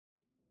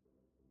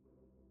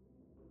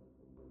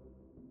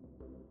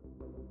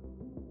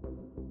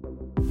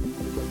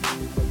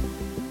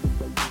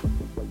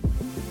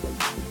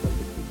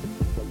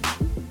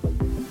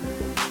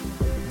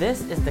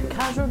This is the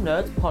Casual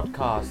Nerds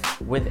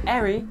Podcast with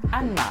Eri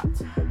and Matt.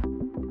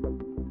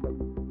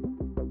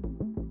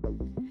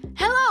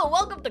 Hello,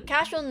 welcome to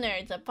Casual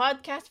Nerds, a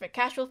podcast for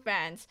casual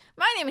fans.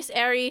 My name is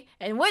Eri,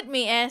 and with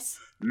me is...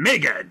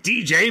 Mega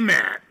DJ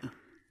Matt.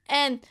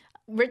 And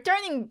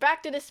returning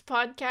back to this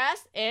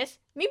podcast is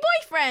me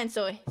boyfriend,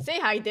 so say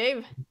hi,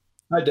 Dave.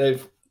 Hi,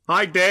 Dave.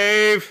 Hi,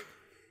 Dave.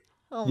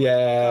 Oh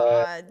Yeah.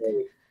 my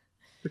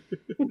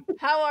god.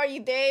 How are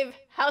you, Dave?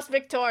 How's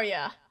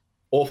Victoria?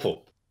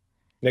 Awful.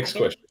 Next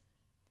question.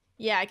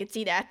 Yeah, I could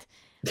see that.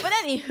 But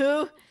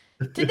anywho,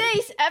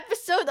 today's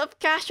episode of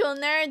Casual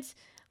Nerds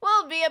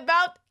will be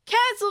about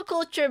cancel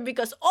culture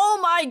because, oh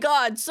my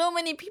god, so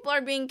many people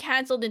are being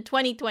canceled in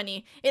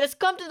 2020. It has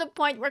come to the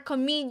point where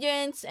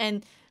comedians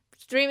and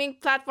streaming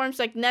platforms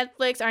like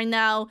Netflix are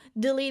now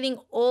deleting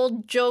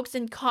old jokes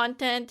and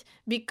content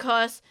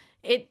because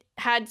it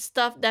had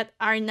stuff that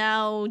are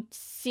now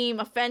seem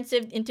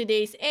offensive in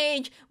today's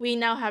age. We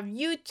now have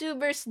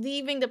YouTubers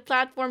leaving the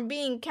platform,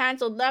 being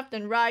canceled left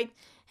and right.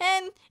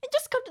 And it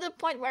just come to the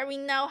point where we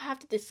now have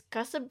to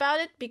discuss about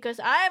it because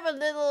I have a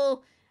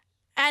little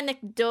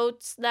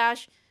anecdote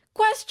slash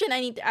question I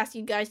need to ask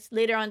you guys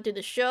later on to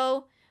the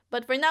show.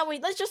 But for now,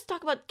 let's just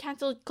talk about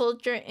cancel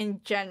culture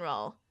in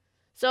general.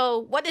 So,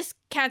 what is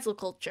cancel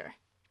culture?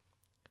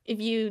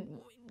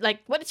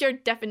 What is your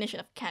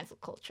definition of cancel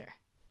culture?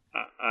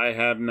 I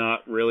have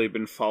not really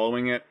been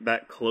following it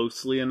that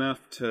closely enough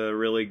to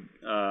really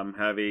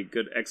have a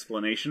good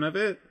explanation of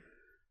it.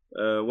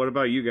 What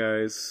about you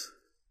guys?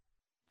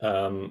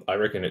 I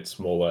reckon it's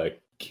more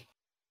like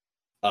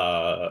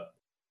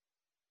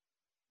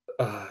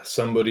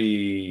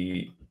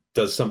somebody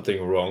does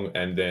something wrong,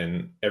 and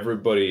then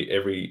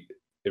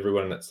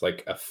everyone that's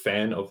like a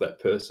fan of that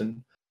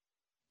person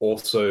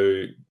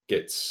also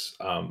gets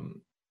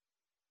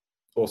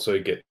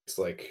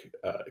like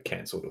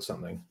cancelled or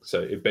something.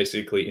 So it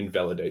basically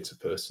invalidates a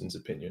person's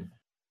opinion,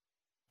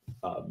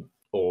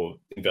 or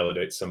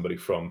invalidates somebody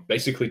from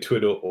basically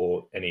Twitter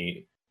or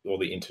the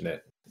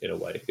internet in a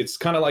way. It's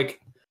kind of like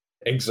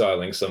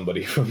exiling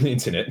somebody from the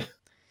internet.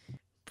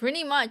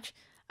 Pretty much.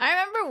 I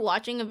remember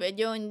watching a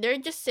video and they're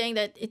just saying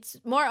that it's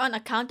more on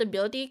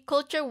accountability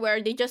culture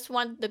where they just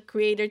want the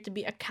creator to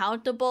be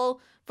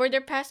accountable for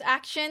their past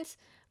actions.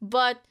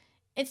 But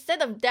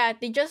instead of that,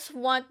 they just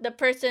want the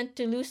person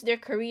to lose their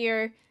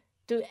career,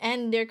 to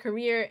end their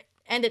career,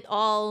 end it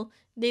all.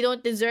 They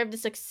don't deserve the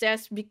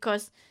success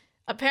because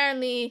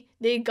apparently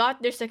they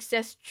got their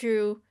success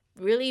through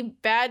really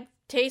bad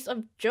taste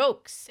of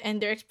jokes,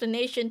 and their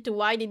explanation to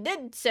why they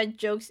did said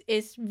jokes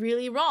is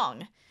really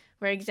wrong.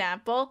 For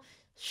example,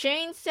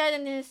 Shane said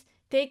in his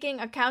taking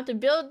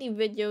accountability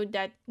video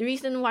that the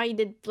reason why he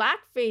did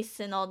blackface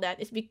and all that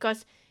is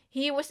because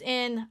he was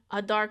in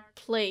a dark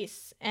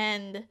place,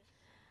 and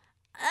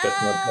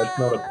That's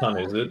not a pun,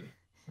 is it?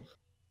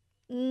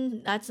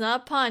 That's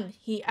not a pun.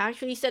 He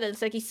actually said it.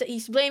 It's like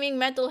he's blaming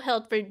mental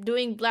health for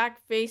doing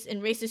blackface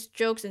and racist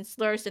jokes and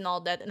slurs and all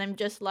that, and I'm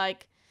just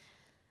like.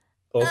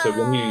 Also,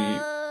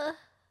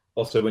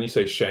 when you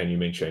say Shane, you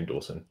mean Shane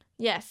Dawson.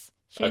 Yes,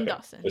 Shane Okay,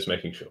 Dawson. just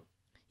making sure.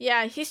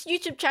 Yeah, his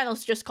YouTube channel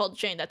is just called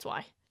Shane. That's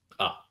why.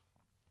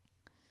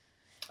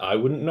 I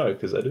wouldn't know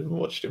because I didn't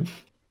watch him.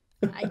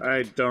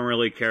 I don't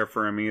really care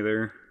for him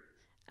either.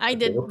 I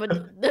did, but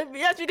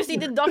that's because he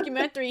did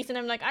documentaries, and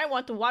I'm like, I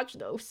want to watch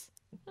those.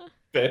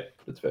 Fair,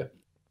 that's fair.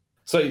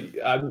 So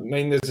I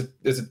mean,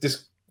 there's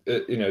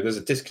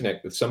a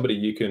disconnect with somebody.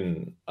 You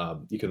can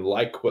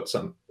like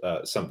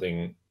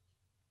something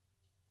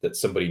that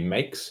somebody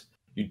makes.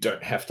 You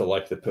don't have to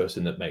like the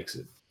person that makes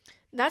it.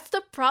 That's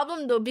the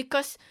problem, though,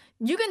 because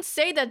you can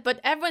say that,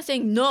 but everyone's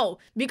saying no.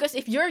 Because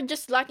if you're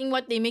just liking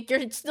what they make,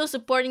 you're still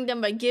supporting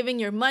them by giving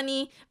your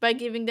money, by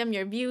giving them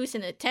your views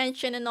and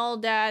attention and all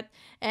that.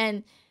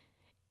 And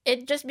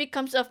it just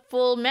becomes a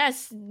full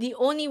mess.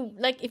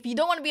 If you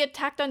don't want to be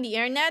attacked on the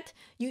internet,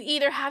 you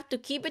either have to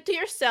keep it to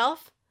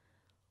yourself,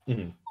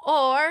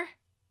 or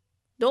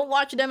don't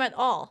watch them at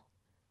all.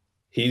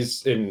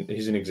 He's an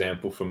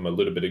example from a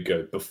little bit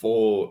ago.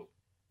 Before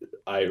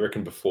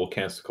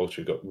cancel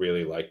culture got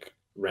really like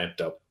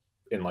ramped up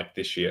in like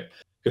this year,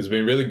 because it's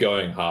been really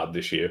going hard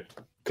this year.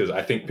 Because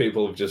I think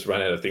people have just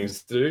run out of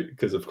things to do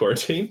because of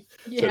quarantine.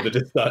 Yeah. So they're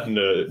just starting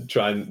to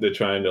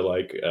trying to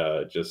like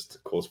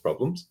just cause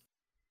problems.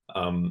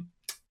 A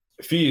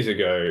few years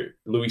ago,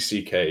 Louis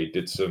C.K.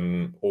 did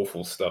some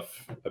awful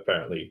stuff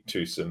apparently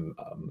to some.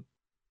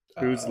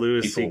 Who's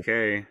Louis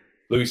C.K.?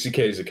 Louis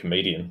C.K. is a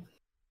comedian.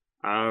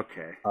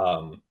 Okay.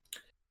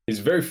 He's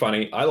very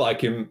funny. I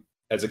like him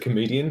as a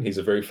comedian. He's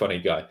a very funny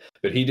guy.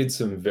 But he did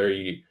some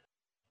very,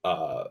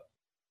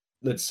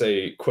 let's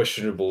say,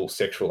 questionable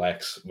sexual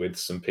acts with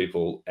some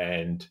people,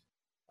 and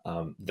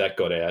that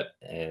got out,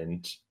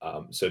 and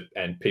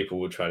people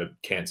were trying to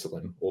cancel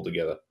him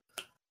altogether.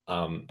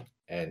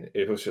 And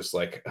it was just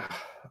like,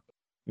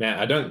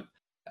 man,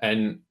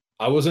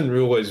 I wasn't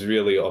always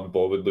really on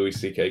board with Louis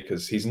C.K.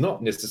 because he's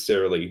not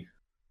necessarily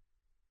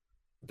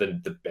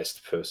the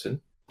best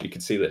person. You can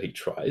see that he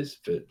tries,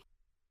 but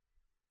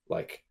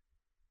like,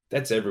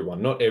 that's everyone.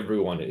 Not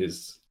everyone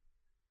is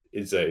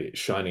is a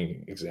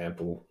shining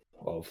example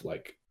of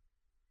like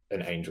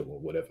an angel or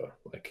whatever.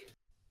 Like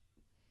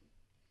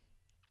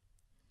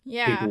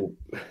Yeah, people,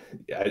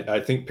 I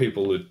think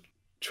people are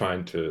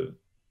tend to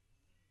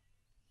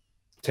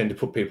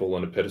put people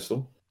on a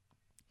pedestal.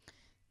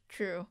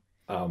 true.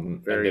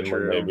 And Very then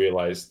when they true.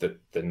 realize that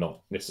they're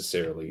not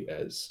necessarily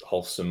as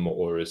wholesome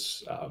or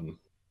as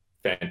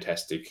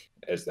fantastic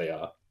as they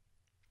are,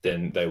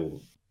 then they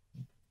will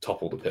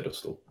topple the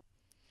pedestal.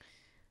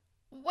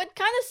 What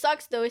kind of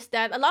sucks though is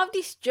that a lot of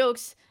these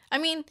jokes, I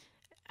mean,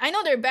 I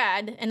know they're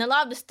bad, and a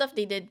lot of the stuff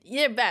they did,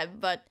 they're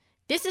bad, but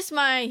this is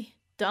my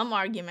dumb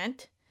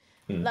argument.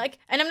 Like,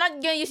 and I'm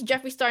not gonna use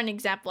Jeffree Star as an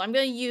example. I'm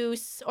gonna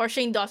use, or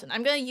Shane Dawson.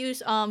 I'm gonna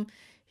use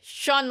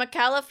Sean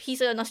McAuliffe.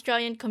 He's an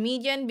Australian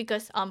comedian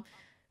because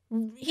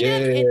he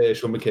did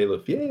Sean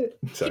McAuliffe. Yeah.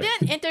 he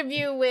did an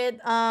interview with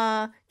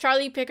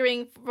Charlie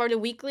Pickering for the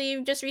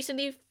Weekly just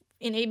recently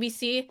in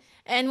ABC,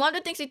 and one of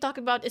the things they talk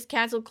about is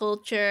cancel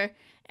culture.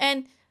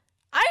 And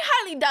I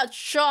highly doubt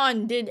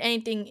Sean did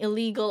anything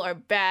illegal or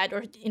bad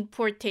or in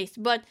poor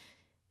taste, but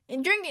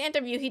during the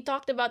interview, he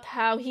talked about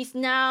how he's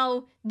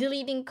now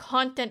deleting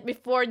content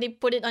before they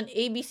put it on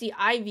ABC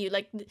iView.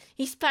 Like,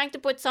 he's planning to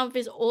put some of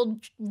his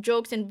old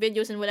jokes and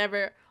videos and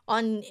whatever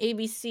on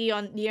ABC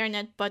on the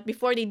internet, but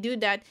before they do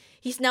that,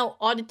 he's now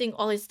auditing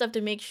all his stuff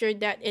to make sure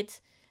that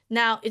it's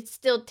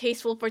still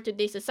tasteful for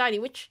today's society.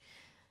 But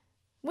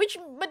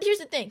here's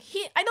the thing: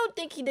 I don't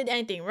think he did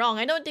anything wrong.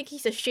 I don't think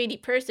he's a shady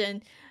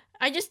person.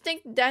 I just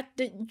think that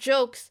the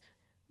jokes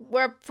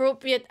were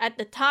appropriate at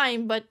the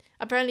time, but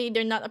apparently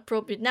they're not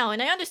appropriate now.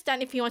 And I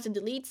understand if he wants to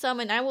delete some,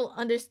 and I will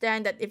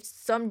understand that if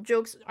some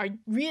jokes are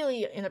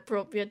really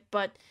inappropriate.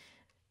 But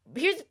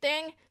here's the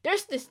thing: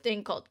 there's this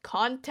thing called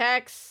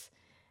context,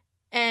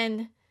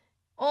 and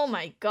oh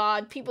my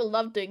god, people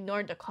love to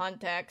ignore the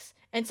context.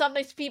 And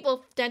sometimes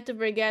people tend to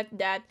forget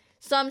that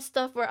some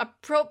stuff were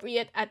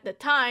appropriate at the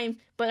time,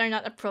 but are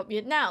not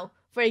appropriate now.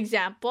 For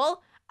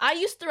example, I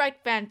used to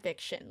write fan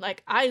fiction.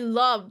 Like, I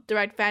loved to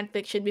write fan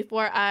fiction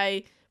before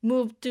I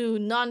moved to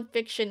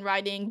non-fiction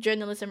writing,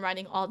 journalism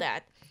writing, all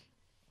that.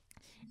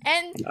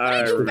 And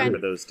I remember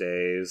those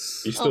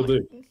days. You still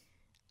do.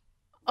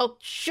 Oh,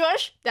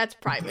 shush! That's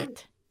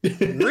private.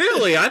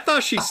 Really? I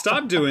thought she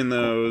stopped doing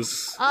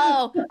those.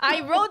 Oh,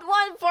 I wrote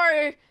one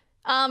for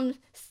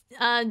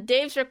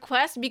Dave's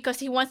request because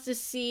he wants to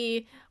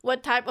see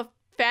what type of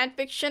fan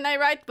fiction I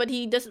write, but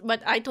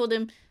I told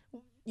him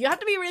you have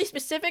to be really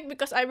specific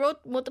because I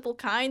wrote multiple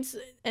kinds,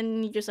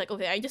 and he's just like,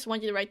 okay, I just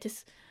want you to write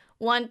this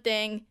one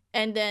thing,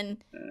 and then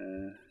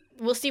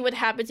we'll see what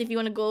happens if you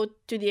want to go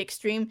to the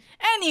extreme.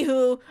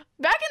 Anywho,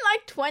 back in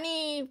like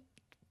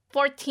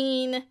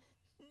 2014,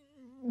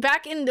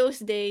 back in those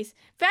days,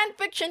 fan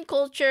fiction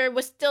culture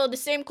was still the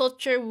same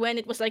culture when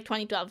it was like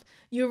 2012.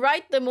 You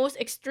write the most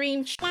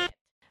extreme shit.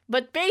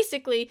 But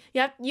basically,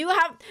 you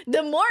have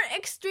the more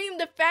extreme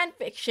the fan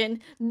fiction,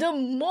 the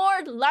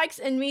more likes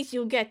and reads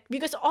you'll get,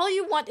 because all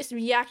you want is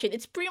reaction.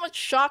 It's pretty much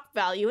shock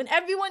value, and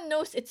everyone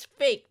knows it's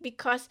fake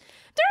because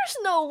there's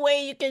no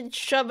way you can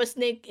shove a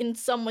snake in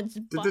someone's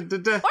butt, or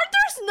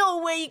there's no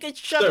way you can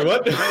shove. Sorry,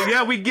 what?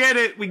 Yeah, we get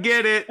it. We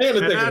get it. Hang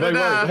on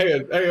a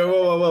second. Hang on.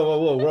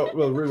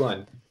 Whoa,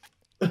 rewind.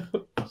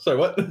 Sorry,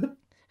 what?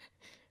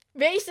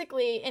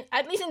 Basically,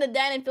 at least in the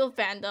Dan and Phil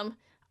fandom,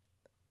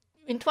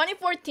 in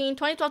 2012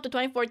 to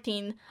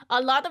 2014,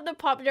 a lot of the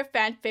popular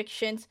fan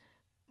fictions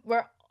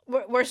were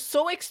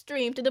so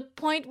extreme to the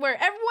point where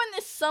everyone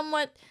is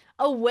somewhat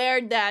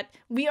aware that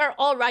we are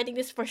all writing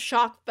this for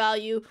shock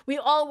value. We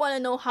all want to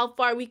know how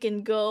far we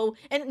can go.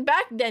 And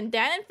back then,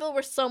 Dan and Phil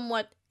were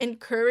somewhat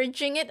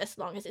encouraging it, as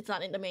long as it's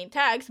not in the main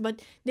tags,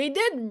 but they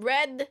did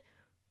read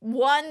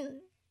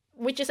one,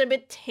 which is a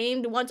bit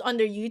tamed, once on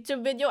their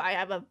YouTube video. I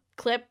have a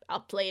clip, I'll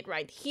play it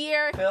right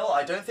here. Phil,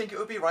 I don't think it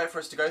would be right for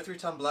us to go through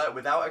Tumblr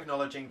without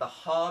acknowledging the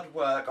hard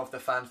work of the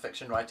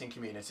fanfiction writing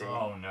community.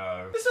 Oh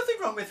no. There's nothing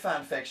wrong with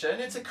fanfiction,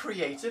 it's a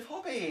creative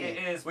hobby.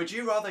 It is. Would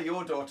you rather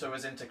your daughter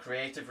was into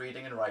creative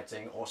reading and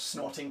writing or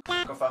snorting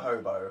off a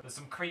hobo? There's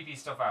some creepy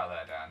stuff out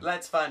there, Dan.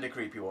 Let's find a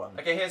creepy one.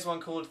 Okay, here's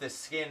one called The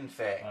Skin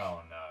Fic.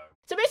 Oh no.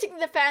 So basically,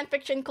 the fan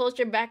fiction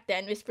culture back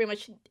then was pretty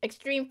much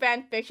extreme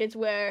fan fictions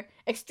where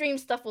extreme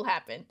stuff will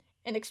happen,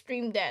 and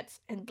extreme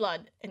deaths, and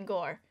blood, and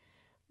gore.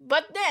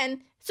 But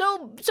then,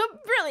 so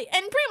really,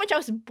 and pretty much I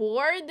was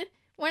bored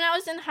when I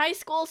was in high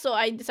school, so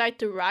I decided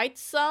to write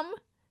some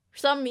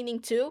meaning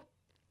two.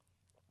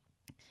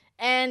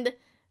 And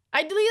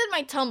I deleted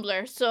my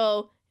Tumblr,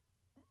 so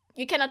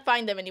you cannot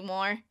find them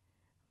anymore.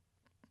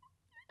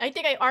 I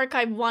think I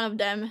archived one of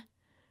them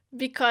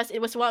because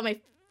it was one of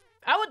my,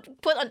 I would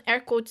put on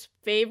air quotes,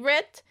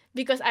 favorite,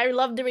 because I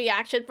loved the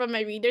reaction from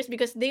my readers,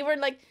 because they were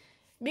like,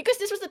 because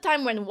this was the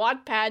time when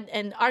Wattpad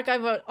and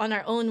Archive on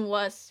Our Own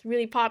was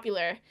really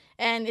popular,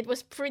 and it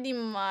was pretty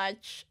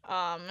much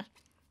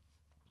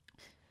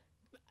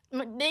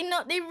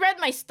they read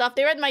my stuff.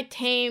 They read my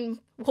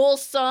tame,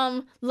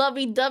 wholesome,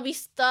 lovey-dovey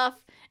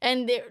stuff,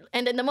 And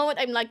then the moment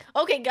I'm like,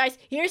 okay, guys,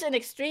 here's an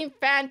extreme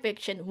fan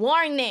fiction.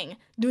 Warning: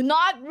 do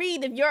not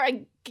read if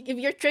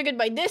you're triggered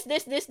by this.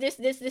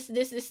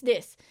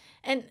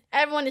 And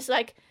everyone is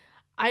like,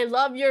 I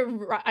love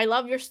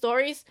your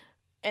stories,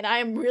 and I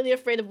am really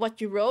afraid of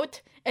what you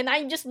wrote. And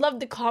I just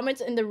love the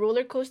comments and the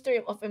roller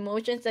coaster of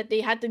emotions that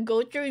they had to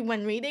go through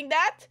when reading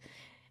that.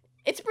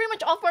 It's pretty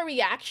much all for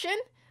reaction.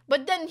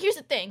 But then here's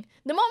the thing.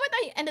 The moment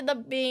I ended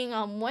up being,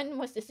 when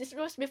was this? This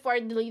was before I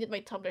deleted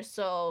my Tumblr.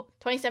 So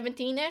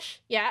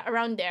 2017-ish? Yeah,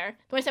 around there.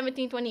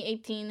 2017,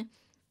 2018.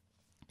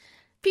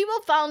 People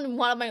found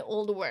one of my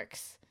old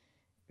works.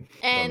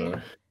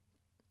 And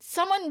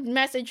someone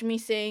messaged me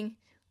saying,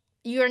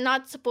 you're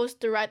not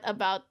supposed to write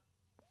about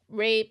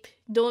rape.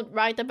 Don't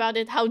write about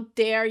it. How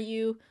dare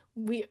you?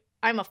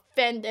 I'm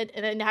offended.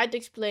 And then I had to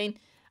explain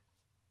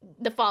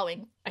the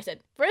following. I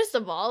said, first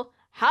of all,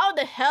 how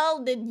the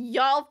hell did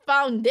y'all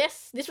found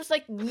this? This was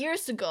like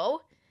years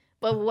ago,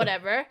 but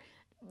whatever.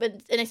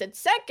 And I said,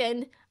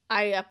 second,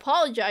 I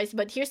apologize,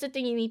 but here's the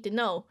thing you need to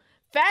know.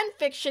 Fan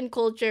fiction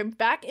culture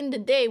back in the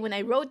day when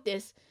I wrote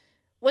this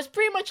was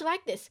pretty much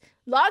like this.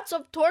 Lots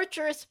of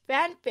torturous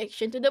fan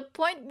fiction to the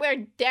point where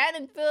Dan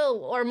and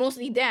Phil, or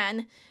mostly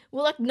Dan,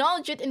 will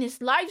acknowledge it in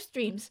his live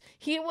streams.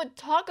 He would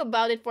talk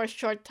about it for a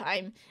short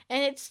time,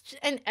 and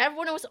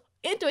everyone was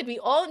into it. We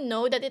all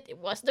know that it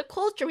was the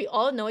culture. We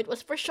all know it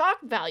was for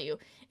shock value.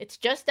 It's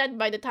just that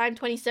by the time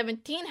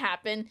 2017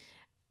 happened,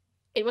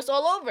 it was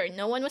all over.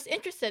 No one was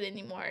interested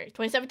anymore.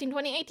 2017,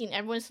 2018,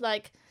 everyone's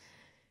like,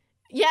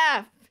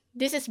 yeah,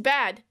 this is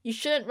bad. You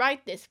shouldn't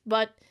write this.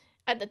 But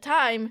at the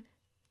time,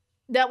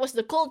 that was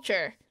the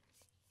culture.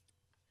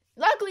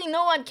 Luckily,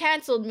 no one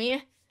canceled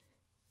me.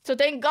 So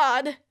thank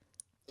God.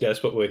 Yeah,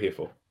 that's what we're here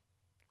for.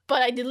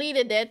 But I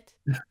deleted it.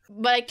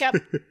 But I kept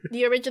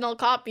the original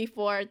copy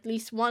for at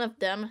least one of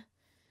them.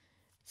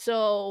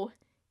 So,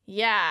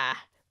 yeah.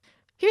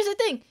 Here's the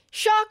thing.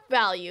 Shock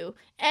value.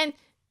 And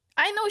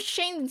I know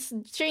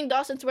Shane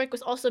Dawson's work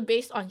was also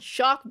based on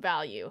shock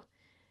value.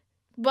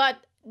 But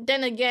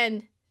then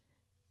again,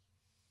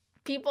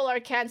 people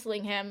are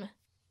canceling him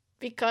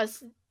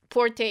because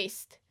poor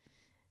taste.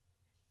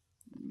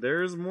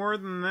 There's more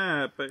than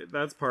that, but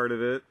that's part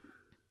of it.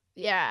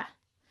 Yeah.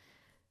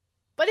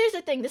 But here's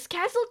the thing, does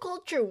cancel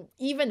culture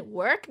even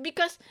work?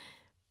 Because,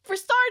 for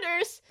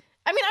starters,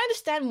 I mean, I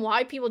understand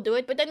why people do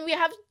it, but then we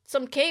have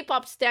some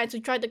K-pop stans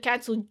who tried to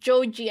cancel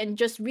Joji, and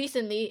just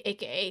recently,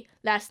 aka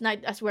last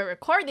night as we're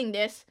recording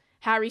this,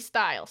 Harry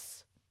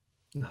Styles.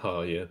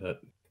 Oh yeah,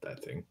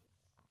 that thing.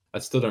 I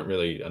still don't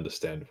really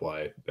understand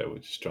why they were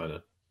just trying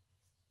to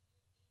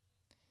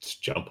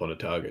just jump on a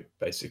target,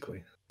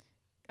 basically.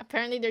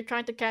 Apparently they're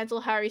trying to cancel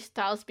Harry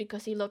Styles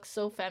because he looks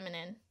so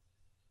feminine.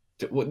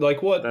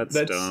 Like what? That's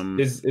dumb.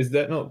 Is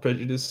that not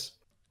prejudice?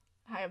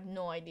 I have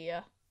no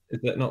idea. Is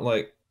that not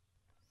like...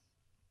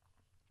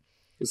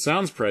 It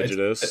sounds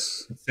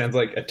prejudice. It sounds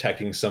like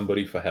attacking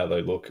somebody for how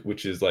they look,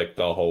 which is like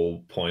the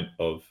whole point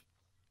of,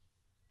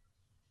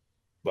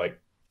 like,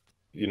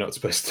 you're not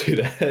supposed to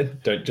do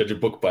that. Don't judge a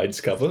book by its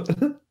cover.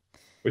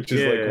 Which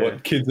is like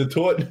what kids are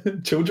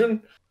taught,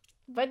 children.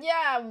 But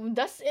yeah,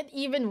 does it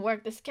even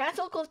work? Does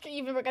cancel culture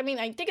even work? I mean,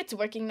 I think it's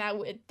working now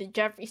with the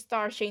Jeffree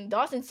Star, Shane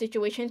Dawson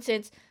situation,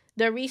 since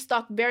the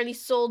restock barely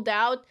sold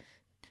out,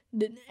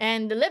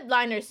 and the lip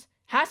liners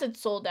hasn't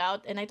sold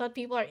out, and I thought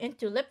people are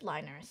into lip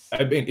liners.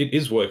 I mean, it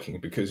is working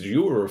because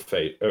you were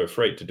afraid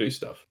to do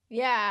stuff.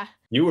 Yeah.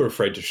 You were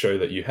afraid to show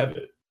that you have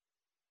it.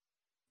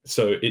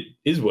 So it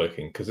is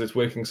working because it's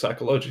working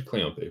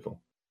psychologically on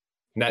people.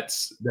 And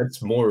that's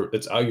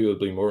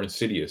arguably more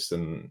insidious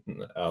than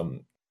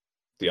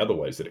the other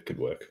ways that it could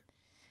work.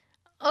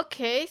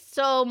 Okay,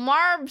 so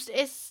Marbs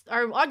is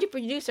our audio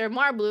producer,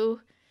 Marblu.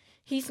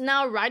 He's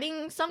now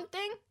writing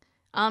something.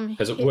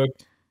 Has it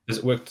worked? Has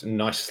it worked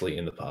nicely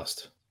in the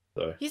past,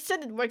 though? He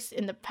said it works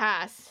in the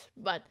past,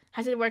 but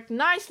has it worked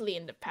nicely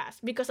in the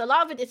past? Because a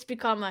lot of it's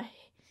become a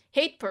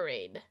hate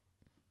parade.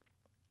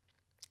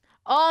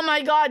 Oh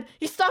my God,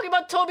 he's talking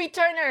about Toby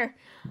Turner.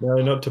 No,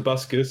 not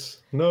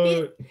Tobuscus.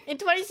 No. In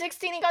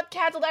 2016, he got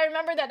canceled. I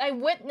remember that. I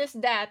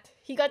witnessed that.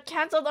 He got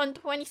canceled on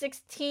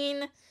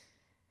 2016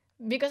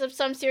 because of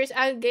some serious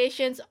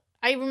allegations.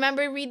 I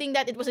remember reading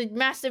that it was a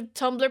massive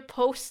Tumblr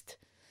post.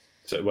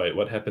 So wait,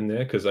 what happened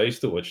there? Because I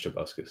used to watch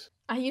Tobuscus.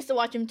 I used to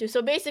watch him too.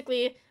 So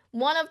basically,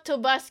 one of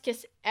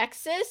Tobuscus'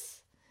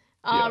 exes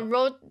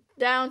wrote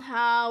down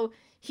how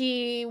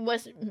he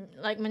was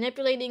like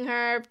manipulating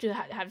her to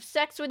have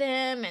sex with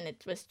him, and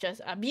it was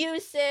just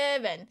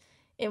abusive, and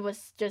it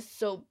was just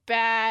so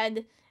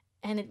bad,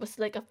 and it was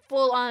like a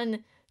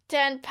full-on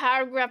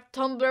 10-paragraph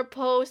Tumblr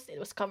post. It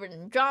was covered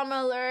in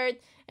Drama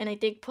Alert, and I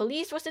think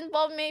police was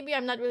involved maybe,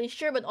 I'm not really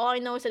sure, but all I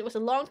know is that it was a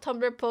long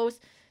Tumblr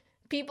post.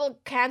 People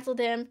canceled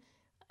him,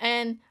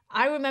 and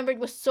I remember it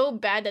was so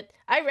bad that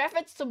I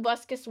referenced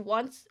Tobuscus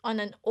once on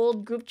an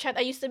old group chat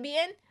I used to be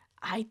in.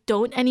 I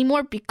don't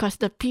anymore because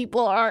the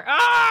people are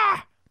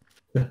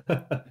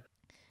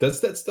Does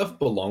that stuff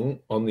belong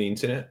on the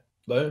internet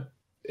though?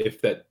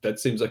 If that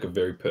seems like a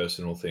very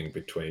personal thing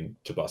between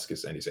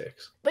Tobuscus and his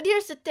ex. But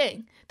here's the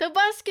thing.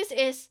 Tobuscus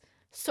is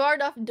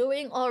sort of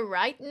doing all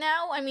right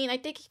now. I mean, I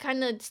think he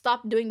kind of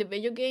stopped doing the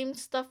video game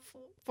stuff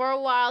for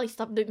a while. He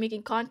stopped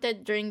making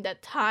content during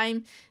that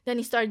time. Then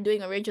he started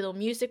doing original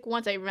music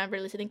once. I remember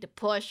listening to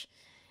Push.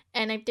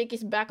 And I think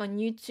he's back on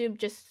YouTube,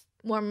 just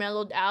more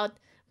mellowed out.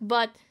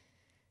 But,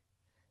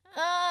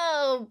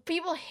 oh,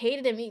 people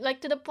hated him.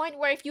 Like, to the point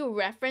where if you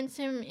reference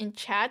him in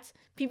chats,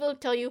 people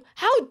tell you,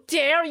 how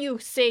dare you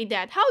say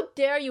that? How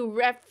dare you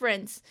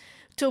reference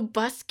to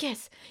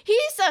Buskiss?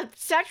 He's a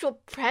sexual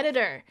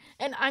predator.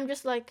 And I'm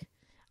just like,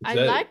 I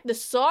like the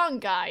song,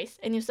 guys.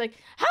 And he's like,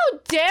 how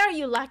dare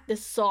you like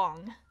this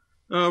song?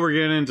 Oh, we're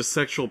getting into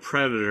sexual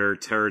predator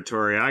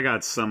territory. I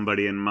got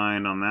somebody in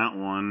mind on that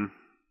one.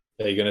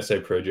 Are you gonna say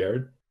Pro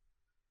Jared?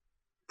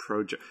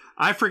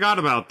 I forgot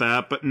about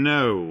that, but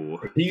no.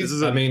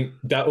 I mean,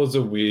 that was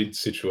a weird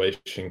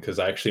situation because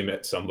I actually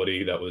met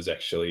somebody that was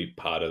actually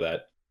part of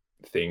that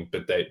thing,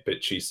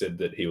 but she said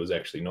that he was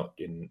actually not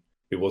in.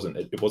 It wasn't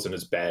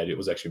as bad. It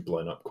was actually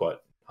blown up quite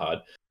hard,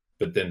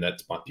 but then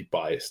that might be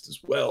biased as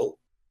well.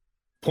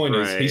 Point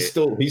is, he's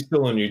still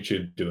on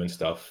YouTube doing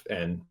stuff,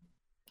 and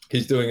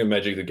he's doing a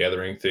Magic the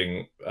Gathering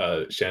thing,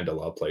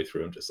 Chandelier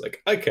playthrough. I'm just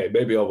like, okay,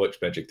 maybe I'll watch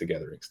Magic the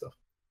Gathering stuff.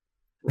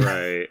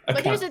 Right.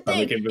 But here's the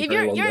thing: if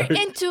you're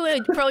into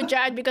a Pro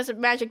Jad because of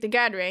Magic the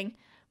Gathering,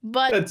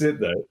 but that's it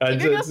though.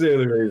 That's the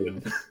only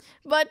reason.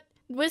 But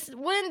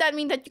wouldn't that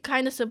mean that you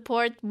kind of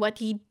support what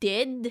he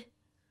did?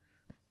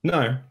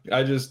 No,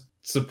 I just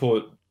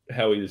support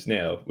how he is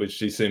now, which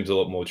he seems a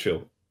lot more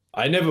chill.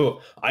 I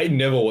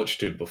never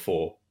watched him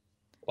before,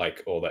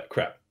 like all that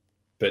crap.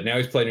 But now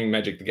he's playing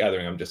Magic the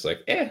Gathering. I'm just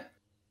like,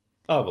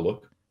 I'll have a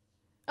look.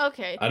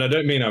 Okay. And I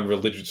don't mean I'm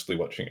religiously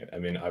watching it. I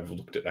mean, I've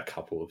looked at a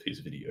couple of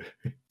his videos.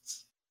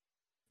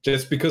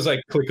 Just because I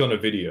click on a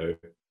video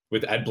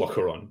with ad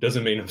blocker on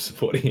doesn't mean I'm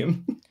supporting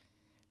him.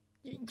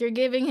 You're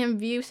giving him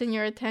views and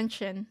your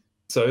attention.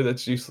 So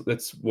that's useless.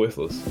 That's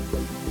worthless.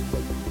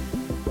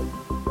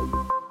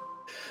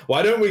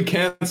 Why don't we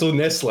cancel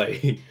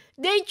Nestle?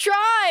 They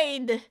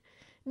tried!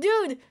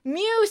 Dude,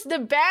 Muse, the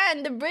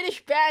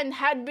British band,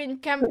 had been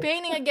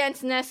campaigning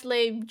against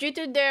Nestle due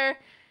to their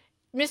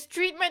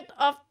mistreatment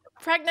of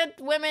pregnant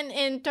women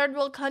in third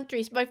world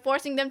countries by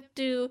forcing them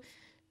to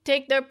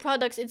take their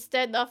products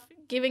instead of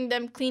giving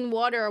them clean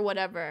water or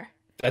whatever.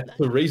 That's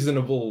a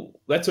reasonable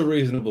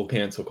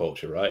cancel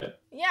culture, right?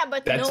 Yeah,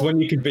 but that's when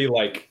you can be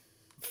like,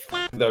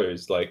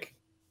 those like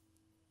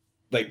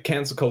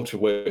cancel culture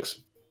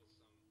works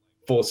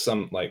for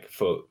some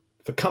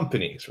for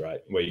companies, right?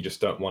 Where you just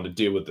don't want to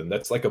deal with them.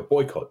 That's like a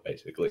boycott,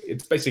 basically.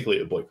 It's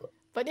basically a boycott.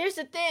 But here's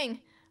the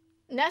thing.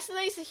 Nestle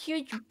is a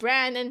huge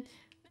brand, and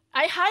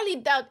I highly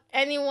doubt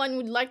anyone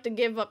would like to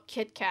give up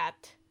Kit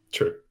Kat.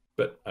 True,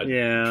 but I'm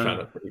trying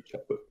to reach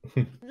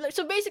out.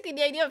 So basically,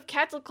 the idea of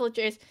cancel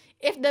culture is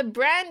if the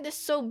brand is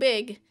so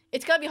big,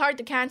 it's gonna be hard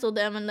to cancel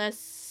them unless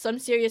some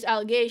serious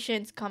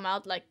allegations come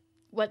out, like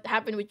what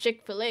happened with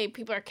Chick-fil-A.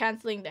 People are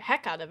canceling the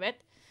heck out of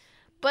it.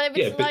 But if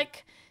it's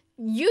like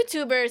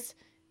YouTubers,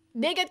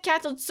 they get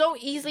canceled so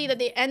easily that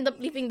they end up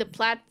leaving the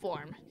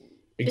platform.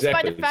 Exactly.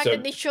 Despite the fact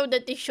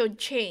that they showed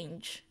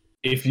change.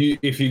 If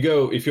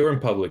you're in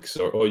public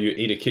or you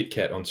eat a Kit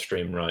Kat on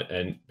stream, right,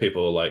 and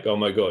people are like, oh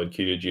my god,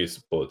 QDG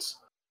supports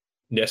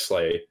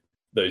Nestle,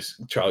 those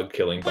child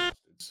killing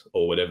bastards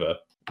or whatever.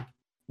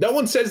 No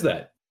one says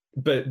that,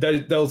 but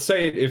they'll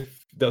say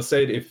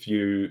it if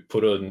you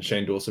put on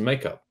Shane Dawson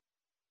makeup.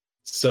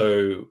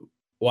 So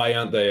why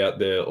aren't they out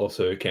there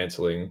also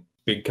canceling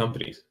big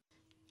companies?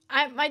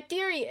 My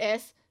theory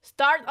is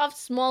start off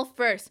small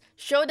first.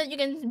 Show that you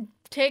can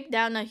take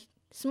down a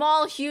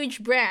small,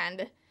 huge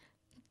brand.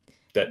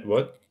 That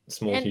what?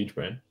 Huge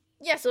brand?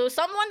 Yeah, so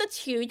someone that's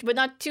huge, but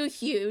not too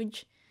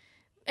huge.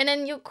 And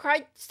then you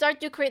start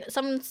to create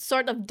some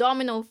sort of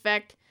domino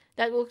effect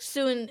that will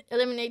soon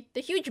eliminate the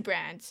huge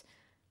brands.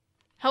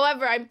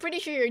 However, I'm pretty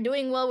sure you're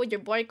doing well with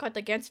your boycott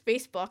against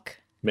Facebook.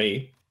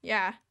 Me?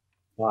 Yeah.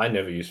 Well, I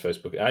never use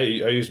Facebook. I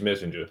use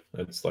Messenger.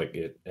 That's like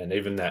it. And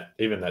even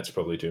that's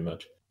probably too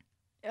much.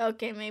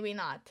 Okay, maybe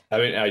not. I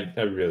mean,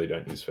 I really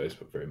don't use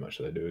Facebook very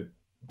much.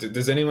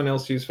 Does anyone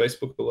else use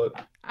Facebook a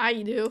lot? I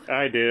do.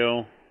 I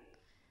do.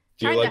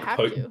 Do you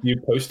do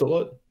you post a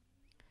lot?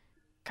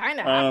 Kind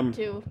of have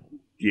to.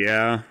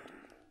 Yeah.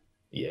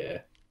 Yeah.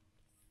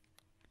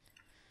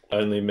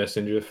 Only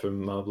Messenger for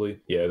Marbly.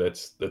 Yeah,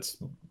 that's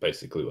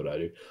basically what I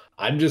do.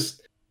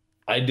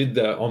 I did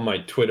that on my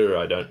Twitter.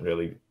 I don't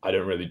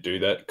really do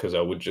that because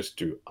I would just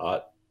do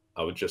art.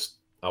 I'd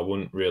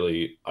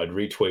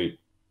retweet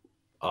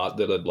art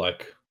that I'd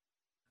like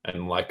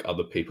and like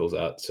other people's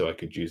art so I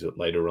could use it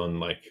later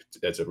on, like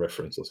as a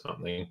reference or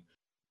something.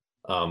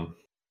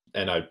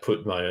 And I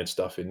put my own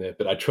stuff in there,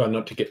 but I try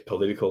not to get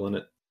political in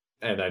it,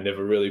 and I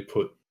never really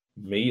put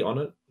me on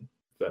it,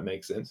 if that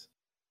makes sense.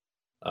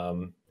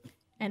 And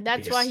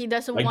that's why he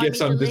doesn't want me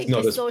to link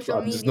his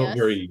social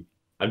media.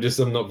 I'm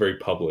not very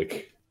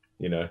public,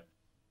 you know.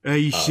 Are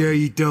you sure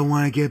you don't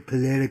want to get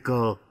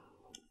political?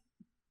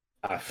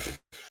 I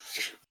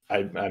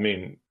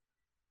mean,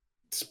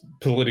 it's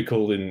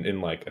political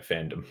in like a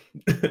fandom.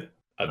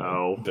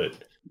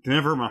 But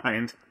never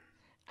mind.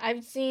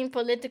 I've seen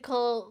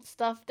political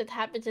stuff that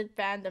happens in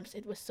fandoms.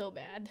 It was so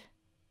bad.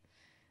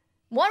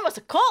 One was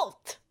a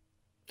cult!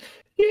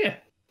 Yeah,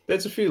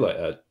 there's a few like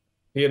that.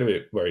 You get a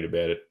bit worried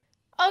about it.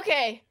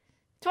 Okay,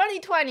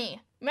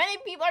 2020. Many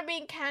people are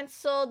being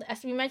cancelled,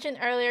 as we mentioned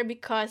earlier,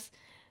 because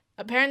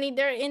apparently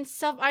they're in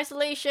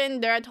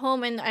self-isolation, they're at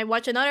home, and I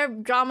watched another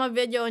drama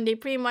video, and they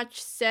pretty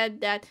much said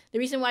that the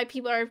reason why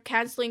people are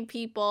canceling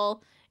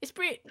people,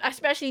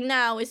 especially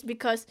now, is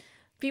because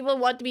people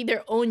want to be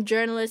their own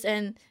journalists,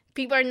 and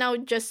people are now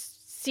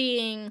just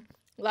seeing,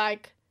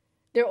 like,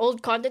 their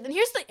old content. And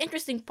here's the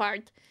interesting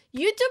part.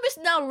 YouTube is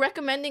now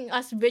recommending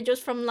us videos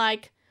from,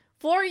 like,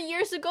 4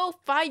 years ago,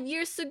 5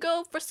 years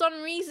ago, for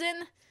some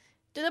reason,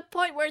 to the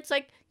point where it's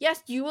like,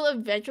 yes, you will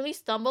eventually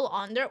stumble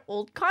on their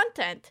old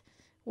content.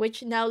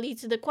 Which now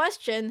leads to the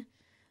question,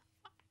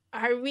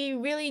 are we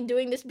really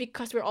doing this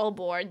because we're all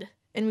bored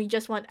and we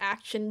just want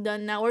action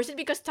done now? Or is it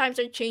because times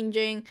are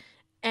changing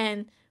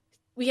and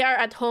we are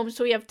at home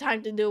so we have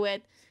time to do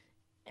it?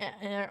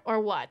 Or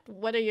what?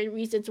 What are your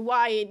reasons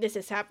why this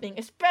is happening,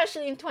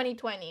 especially in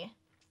 2020?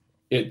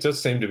 It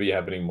does seem to be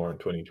happening more in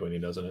 2020,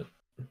 doesn't it?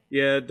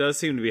 Yeah, it does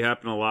seem to be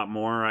happening a lot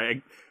more.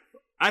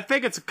 I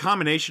think it's a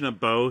combination of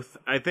both.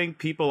 I think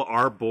people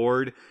are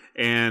bored,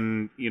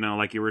 and, you know,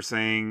 like you were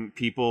saying,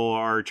 people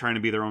are trying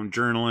to be their own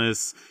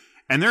journalists,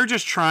 and they're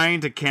just trying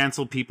to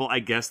cancel people I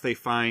guess they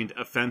find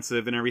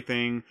offensive and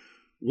everything.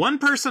 One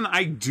person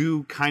I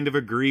do kind of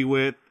agree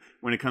with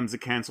when it comes to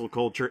cancel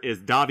culture is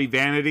Davi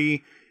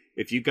Vanity.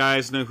 If you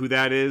guys know who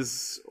that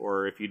is,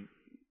 or if you,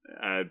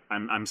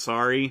 I'm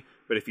sorry,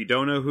 but if you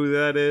don't know who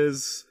that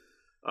is,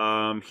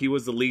 he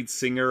was the lead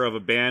singer of a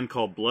band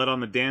called Blood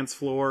on the Dance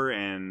Floor,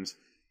 and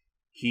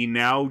he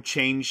now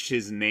changed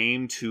his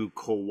name to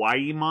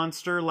Kawaii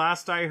Monster,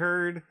 last I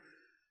heard.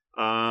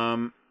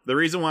 The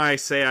reason why I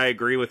say I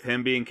agree with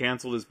him being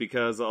canceled is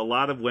because a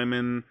lot of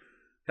women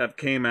have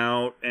came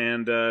out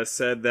and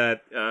said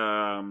that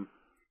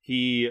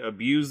he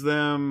abused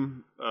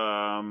them,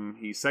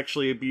 he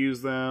sexually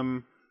abused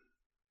them,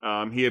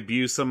 he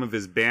abused some of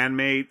his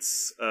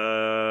bandmates,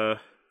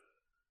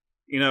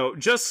 you know,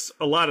 just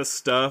a lot of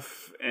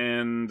stuff.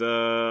 And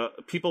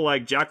people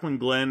like Jacqueline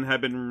Glenn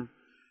have been,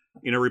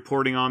 you know,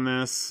 reporting on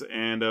this,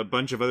 and a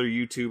bunch of other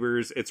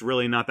YouTubers. It's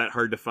really not that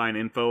hard to find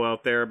info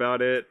out there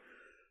about it.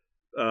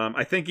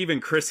 I think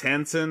even Chris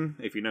Hansen,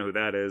 if you know who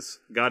that is,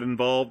 got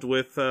involved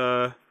with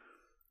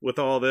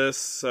all this.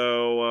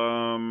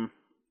 So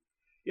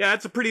yeah,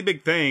 it's a pretty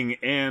big thing.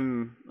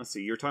 And let's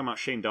see, you're talking about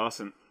Shane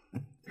Dawson.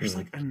 There's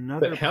like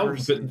another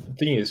person. But the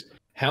thing is,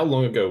 how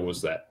long ago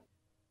was that?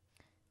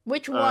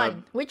 Which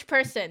one? Which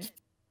person?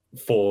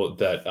 For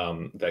that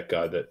that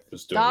guy that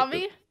was doing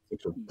Davi?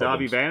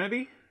 Davi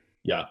Vanity?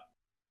 Yeah.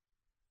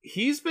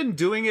 He's been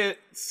doing it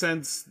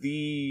since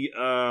the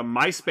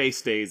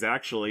MySpace days,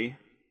 actually.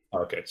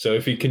 Okay, so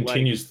if he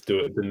continues to do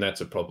it, then that's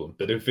a problem.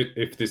 But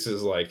if this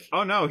is like,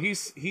 oh no,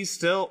 he's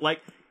still,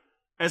 like,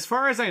 as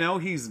far as I know,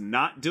 he's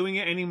not doing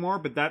it anymore.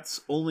 But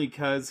that's only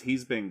because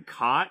he's been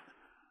caught.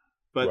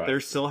 But right. There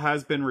still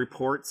has been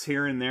reports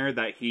here and there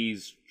that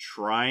he's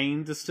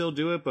trying to still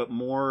do it, but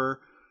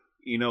more,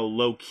 you know,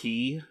 low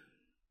key.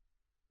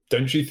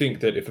 Don't you think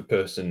that if a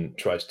person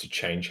tries to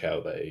change how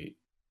they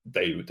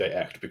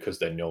act because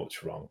they know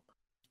it's wrong,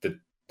 that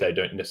they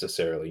don't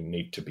necessarily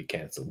need to be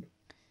cancelled?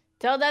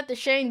 Tell that to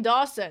Shane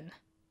Dawson.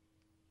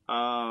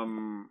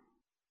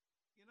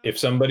 If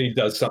somebody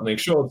does something,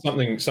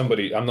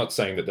 somebody, I'm not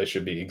saying that they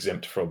should be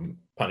exempt from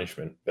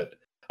punishment, but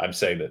I'm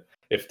saying that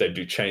if they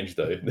do change,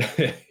 though,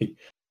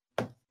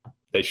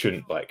 they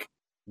shouldn't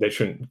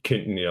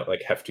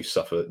have to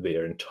suffer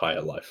their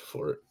entire life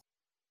for it.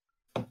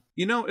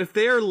 You know, if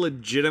they are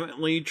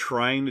legitimately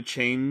trying to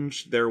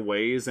change their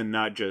ways and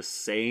not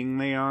just saying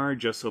they are,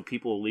 just so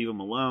people will leave them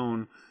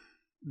alone,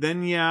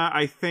 then yeah,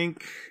 I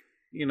think,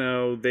 you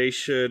know, they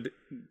should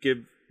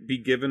be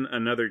given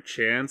another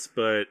chance.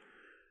 But,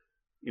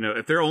 you know,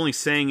 if they're only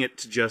saying it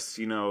to just,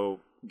 you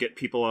know, get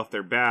people off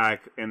their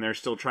back, and they're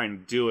still trying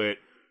to do it,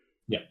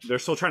 yeah, they're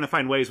still trying to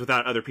find ways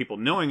without other people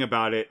knowing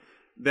about it,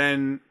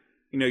 then,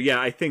 you know,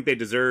 yeah, I think they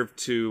deserve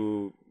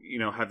to, you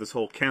know, have this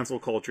whole cancel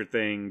culture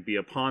thing be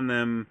upon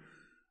them.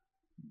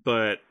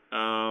 But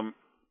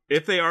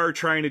if they are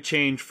trying to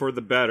change for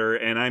the better,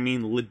 and I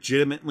mean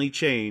legitimately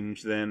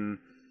change, then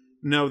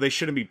no, they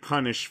shouldn't be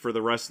punished for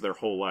the rest of their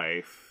whole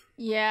life.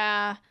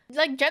 Yeah.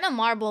 Like Jenna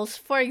Marbles,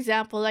 for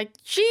example, like,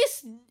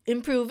 she's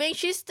improving.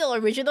 She's still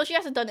original. She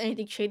hasn't done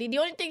anything shady. The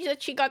only thing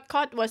that she got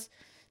caught was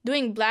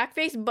doing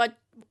blackface, but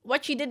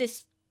what she did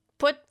is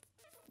put,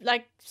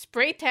 like,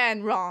 spray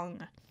tan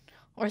wrong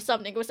or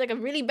something. It was like a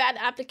really bad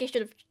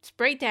application of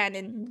spray tan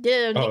and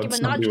did a Nicki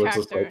Minaj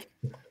character.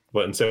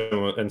 And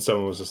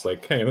someone was just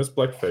like, hey, that's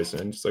blackface.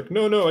 And just like,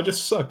 no, I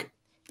just suck.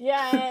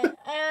 Yeah,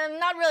 and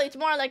not really. It's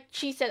more like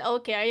she said,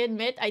 okay, I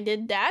admit I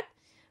did that.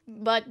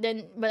 But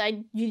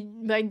I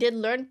did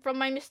learn from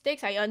my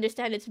mistakes. I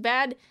understand it's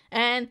bad.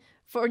 And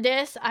for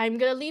this, I'm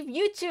going to leave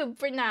YouTube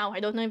for now. I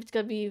don't know if it's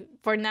going to be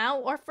for now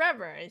or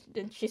forever.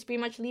 Then she's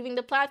pretty much leaving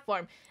the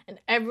platform. And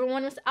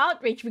everyone was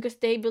outraged because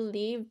they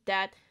believed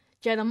that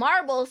Jenna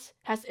Marbles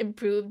has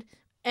improved.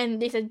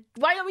 And they said,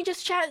 why don't we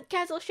just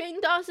cancel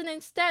Shane Dawson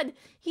instead?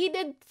 He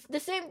did the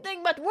same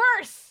thing but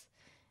worse.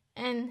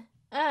 And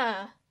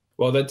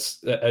well,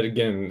 that's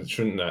again,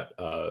 shouldn't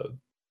that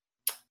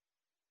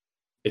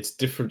it's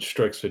different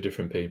strokes for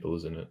different people,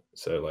 isn't it?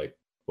 So like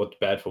what's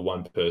bad for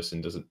one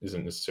person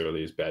isn't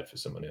necessarily as bad for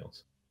someone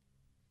else.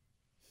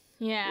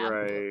 yeah.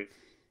 Right.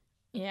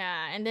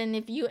 Yeah, and then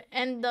if you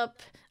end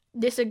up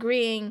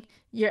disagreeing,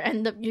 you're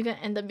gonna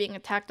end up being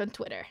attacked on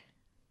Twitter.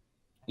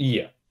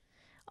 Yeah.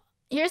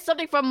 Here's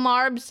something from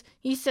Marbs.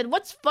 He said,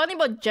 what's funny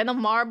about Jenna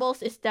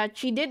Marbles is that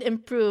she did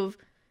improve,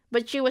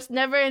 but she was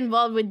never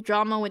involved with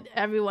drama with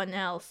everyone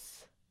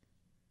else.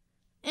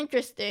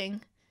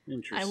 Interesting.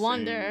 I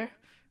wonder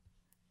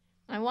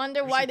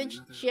why did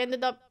she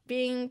ended up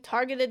being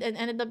targeted and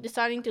ended up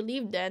deciding to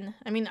leave then.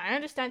 I mean, I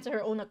understand to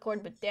her own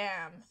accord, but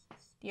damn.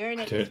 The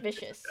internet is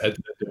vicious. I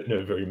don't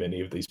know very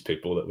many of these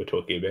people that we're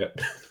talking about.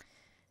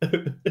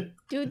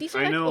 Dude, these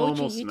are I like know OG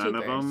almost YouTubers. none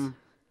of them.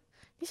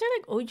 These are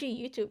like OG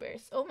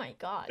YouTubers. Oh my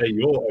god. They're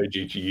your OG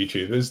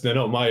YouTubers. They're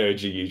not my OG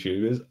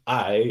YouTubers.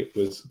 I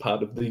was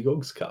part of the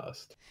Yogs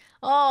cast.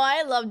 Oh,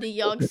 I love the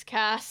Yogs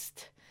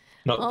cast.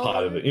 Not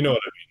part of it. You know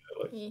what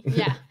I mean? Like,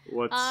 Yeah.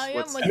 What's I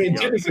mean, Yogs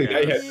technically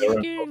they have their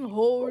own digging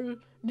hole.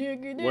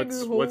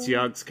 What's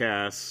Yogs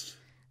Cast?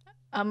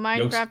 A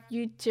Minecraft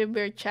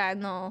YouTuber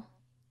channel.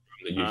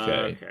 from the UK.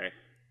 Okay.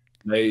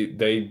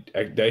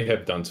 They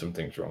have done some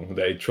things wrong.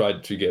 They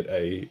tried to get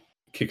a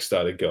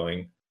Kickstarter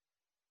going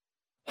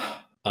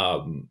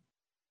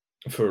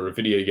for a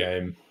video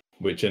game,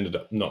 which ended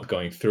up not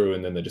going through,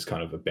 and then they just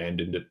kind of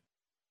abandoned it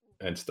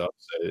and stuff.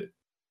 So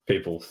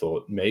people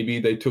thought maybe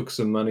they took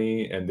some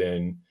money, and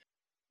then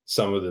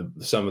some of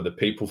the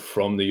people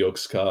from the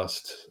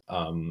Yogscast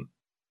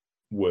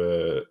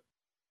were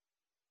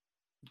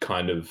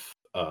kind of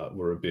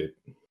were a bit,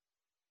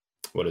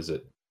 what is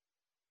it?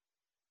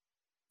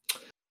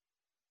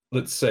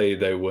 Let's say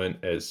they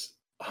weren't as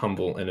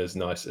humble and as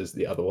nice as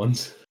the other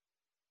ones.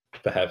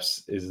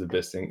 Perhaps is the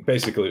best thing.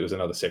 Basically, it was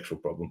another sexual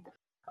problem,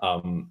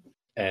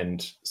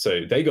 and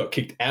so they got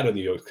kicked out of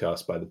the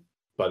Yogscast by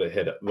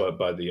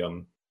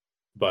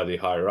the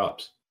higher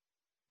ups.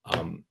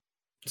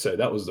 So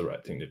that was the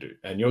right thing to do.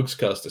 And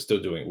Yogscast are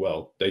still doing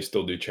well. They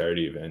still do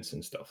charity events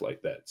and stuff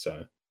like that.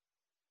 So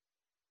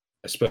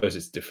I suppose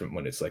it's different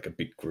when it's like a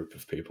big group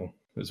of people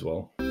as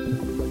well.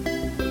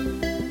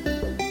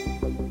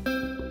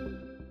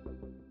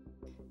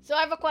 So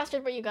I have a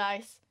question for you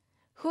guys.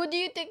 Who do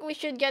you think we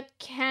should get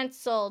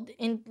canceled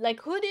who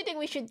do you think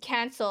we should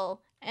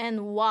cancel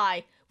and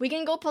why? We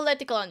can go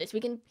political on this. We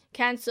can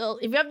cancel,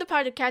 if you have the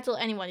power to cancel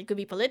anyone, it could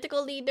be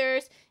political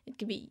leaders, it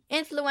could be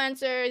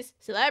influencers,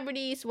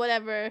 celebrities,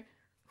 whatever.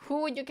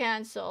 Who would you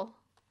cancel?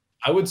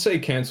 I would say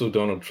cancel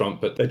Donald Trump,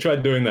 but they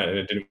tried doing that and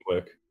it didn't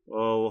work.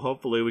 Well,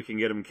 hopefully we can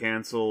get him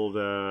canceled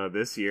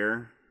this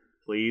year,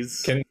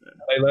 please. Are they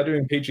allowed to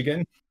impeach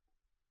again?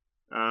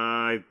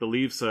 I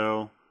believe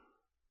so.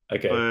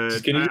 Okay.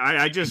 But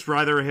I just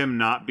rather him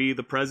not be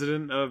the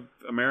president of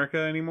America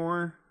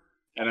anymore.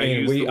 And I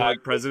use the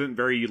word president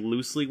very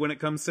loosely when it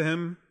comes to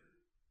him.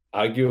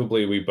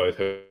 Arguably, we both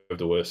have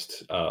the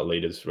worst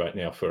leaders right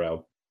now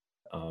for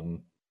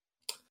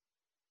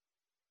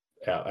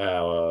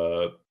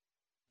our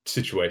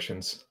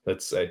situations,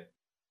 let's say.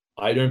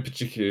 I don't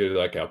particularly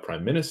like our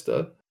prime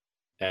minister,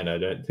 and I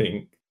don't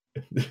think,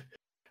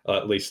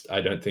 at least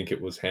I don't think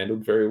it was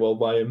handled very well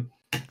by him.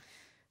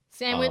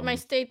 Same with my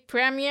state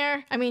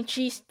premier. I mean,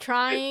 she's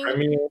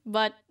trying,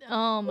 but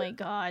oh my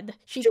god,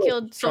 she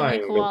killed so many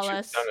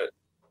koalas.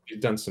 She's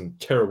done some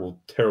terrible,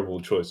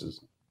 terrible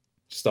choices.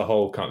 Just the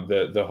whole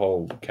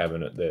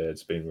cabinet there,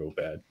 it's been real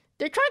bad.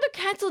 They're trying to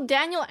cancel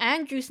Daniel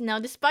Andrews now,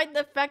 despite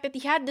the fact that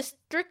he had the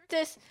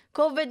strictest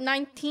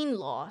COVID-19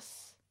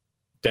 laws.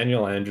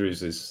 Daniel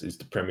Andrews is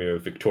the premier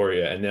of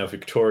Victoria, and now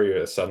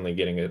Victoria is suddenly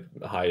getting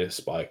a higher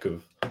spike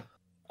of...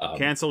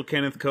 Cancel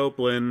Kenneth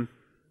Copeland.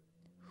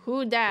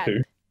 Who dat?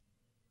 Who?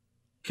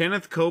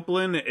 Kenneth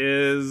Copeland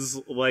is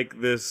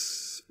like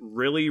this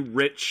really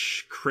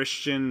rich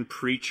Christian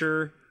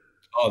preacher.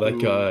 Oh, that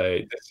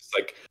guy. This is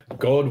like,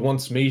 God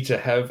wants me to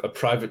have a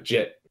private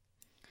jet.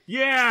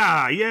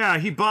 Yeah.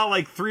 He bought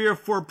like 3 or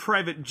 4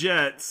 private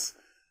jets.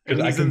 Because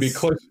I can be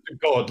closer to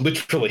God,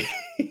 literally.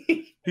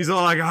 He's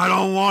all like, I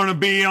don't want to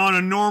be on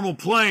a normal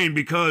plane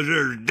because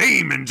there's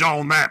demons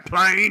on that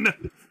plane.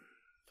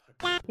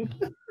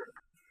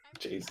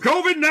 Jesus.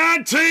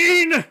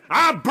 COVID-19,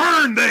 I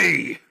burn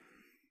thee.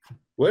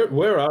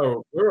 Where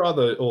are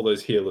all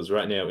those healers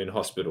right now in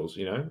hospitals?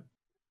 You know,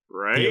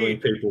 right? Healing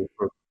people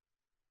from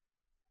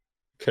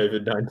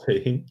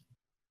COVID-19.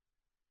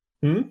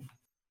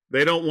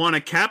 They don't want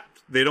to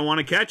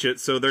catch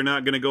it, so they're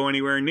not going to go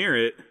anywhere near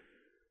it.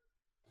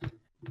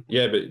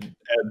 Yeah,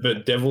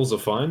 but devils are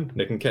fine.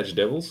 They can catch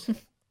devils.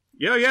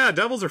 Yeah,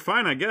 devils are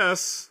fine, I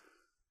guess.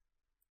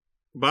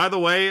 By the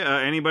way,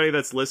 anybody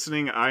that's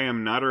listening, I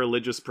am not a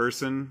religious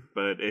person,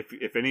 but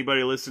if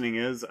anybody listening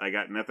is, I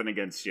got nothing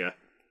against you.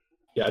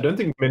 Yeah, I don't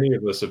think many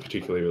of us are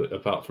particularly,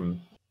 apart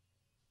from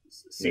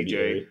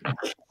CJ.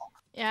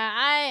 Yeah,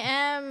 I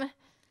am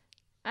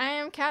I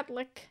am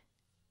Catholic.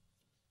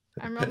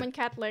 I'm Roman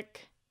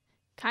Catholic.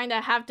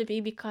 Kinda have to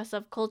be because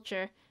of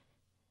culture.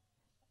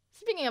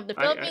 Speaking of the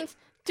Philippines,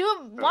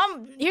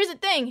 here's the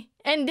thing,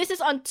 and this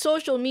is on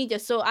social media,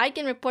 so I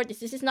can report this.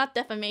 This is not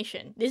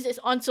defamation. This is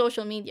on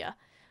social media.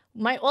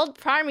 My old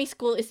primary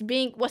school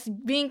was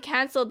being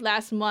canceled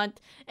last month,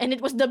 and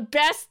it was the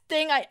best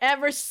thing I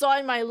ever saw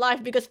in my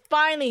life because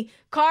finally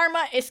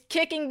karma is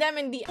kicking them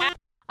in the ass.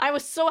 I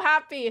was so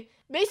happy.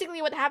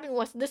 Basically, what happened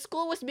was the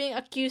school was being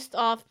accused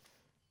of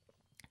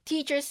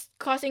teachers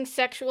causing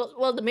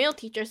the male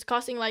teachers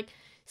causing like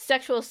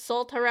sexual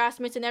assault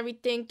harassments and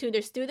everything to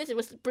their students. It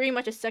was pretty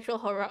much a sexual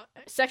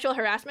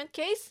harassment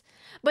case.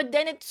 But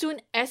then it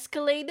soon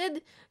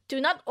escalated to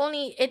not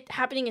only it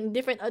happening in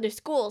different other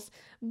schools,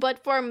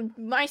 but for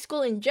my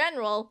school in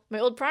general, my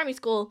old primary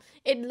school,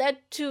 it led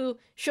to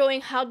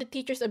showing how the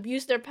teachers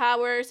abused their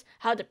powers,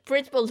 how the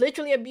principal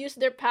literally abused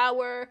their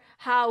power,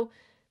 how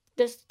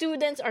the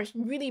students are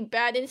really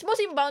bad, and it's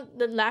mostly about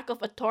the lack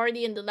of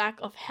authority and the lack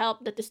of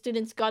help that the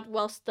students got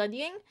while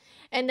studying.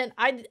 And then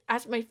I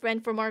asked my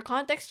friend for more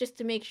context just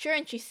to make sure,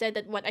 and she said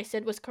that what I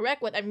said was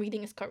correct, what I'm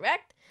reading is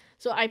correct.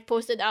 So I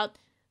posted out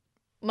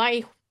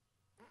my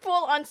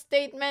full-on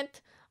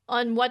statement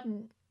on what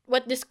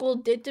the school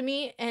did to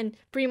me and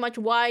pretty much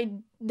why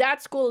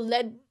that school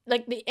led,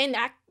 like the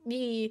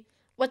inactions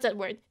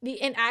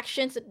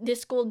that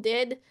this school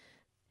did.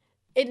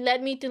 It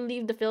led me to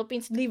leave the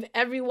Philippines, leave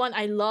everyone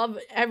I love,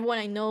 everyone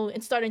I know,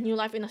 and start a new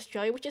life in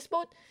Australia, which is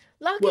both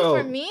lucky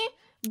for me,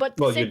 but at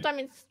the same time,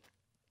 it's...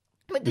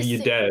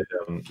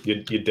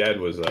 Your dad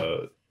was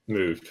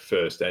moved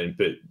first,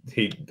 but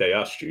they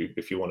asked you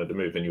if you wanted to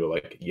move, and you were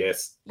like,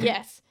 yes.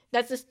 Yes,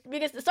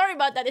 because the story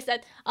about that is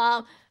that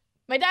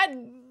my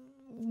dad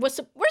we're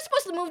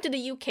supposed to move to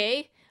the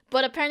UK,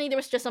 but apparently there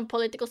was just some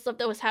political stuff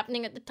that was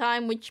happening at the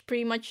time, which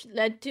pretty much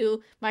led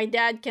to my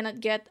dad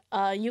cannot get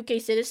UK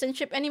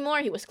citizenship anymore.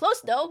 He was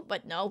close though,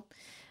 but no.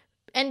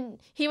 And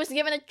he was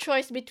given a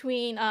choice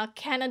between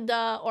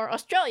Canada or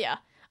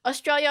Australia.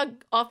 Australia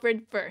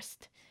offered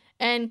first,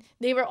 and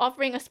they were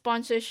offering a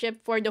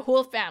sponsorship for the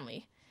whole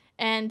family.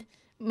 And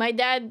my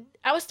dad,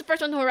 I was the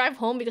first one who arrived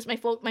home because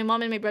my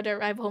mom and my brother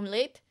arrived home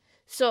late.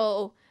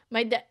 So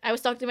I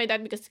was talking to my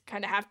dad because I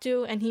kind of have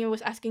to, and he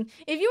was asking,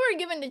 if you were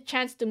given the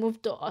chance to move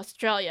to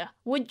Australia,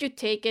 would you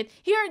take it?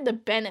 Here are the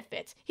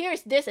benefits.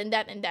 Here's this and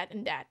that and that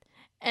and that.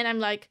 And I'm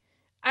like,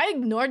 I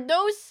ignored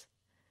those,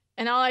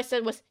 and all I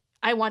said was,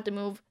 I want to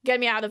move. Get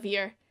me out of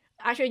here.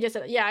 Actually, I just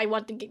said, yeah, I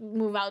want to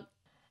move out.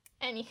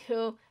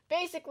 Anywho,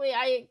 basically,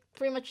 I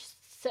pretty much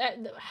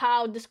said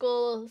how the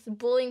school's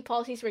bullying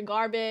policies were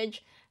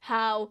garbage,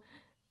 how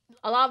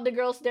a lot of the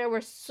girls there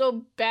were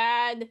so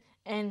bad,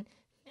 and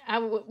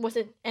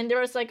and there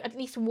was like at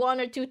least one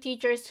or two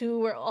teachers who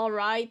were all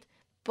right,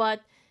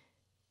 but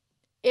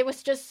it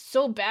was just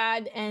so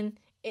bad, and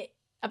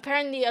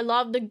apparently a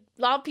lot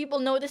of people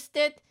noticed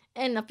it,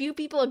 and a few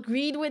people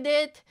agreed with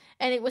it,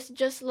 and it was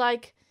just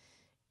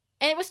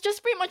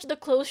pretty much the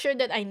closure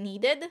that I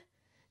needed.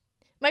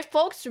 My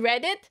folks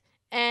read it,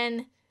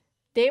 and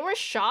they were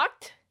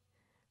shocked,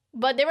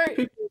 but they were...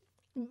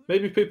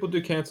 Maybe people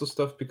do cancel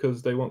stuff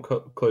because they want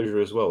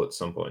closure as well at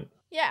some point.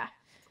 Yeah.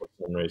 For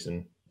some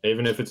reason.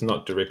 Even if it's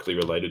not directly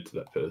related to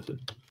that person.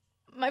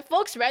 My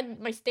folks read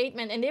my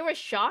statement and they were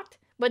shocked,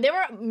 but they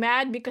were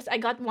mad because I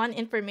got one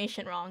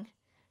information wrong.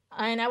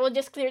 And I will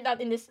just clear it out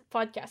in this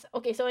podcast.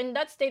 Okay, so in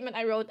that statement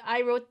I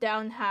wrote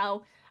down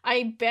how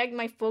I begged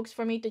my folks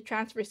for me to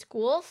transfer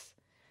schools.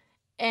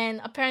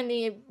 And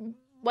apparently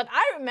what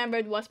I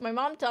remembered was my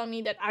mom telling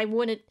me that I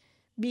wouldn't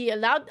be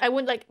allowed.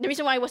 The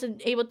reason why I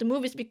wasn't able to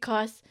move is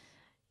because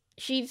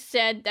she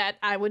said that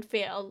I would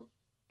fail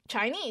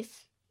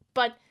Chinese.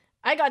 But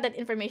I got that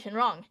information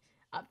wrong.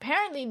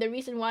 Apparently, the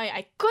reason why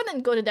I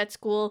couldn't go to that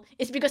school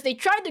is because they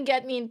tried to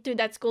get me into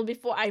that school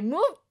before I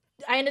moved.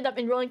 I ended up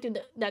enrolling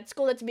to that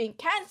school that's being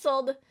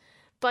canceled,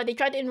 but they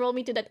tried to enroll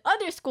me to that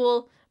other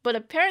school. But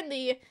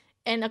apparently,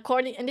 and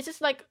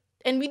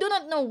we do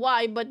not know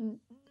why, but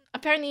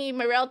apparently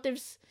my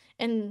relatives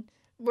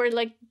were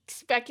like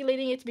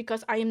speculating it's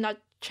because I am not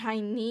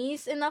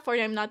Chinese enough or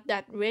I'm not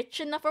that rich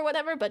enough or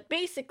whatever. But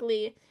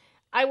basically,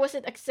 I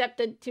wasn't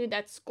accepted to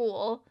that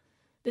school,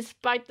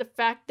 despite the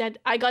fact that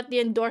I got the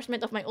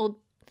endorsement of my old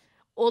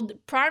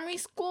primary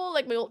school,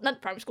 like my old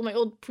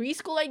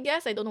preschool, I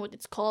guess. I don't know what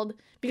it's called.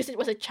 Because it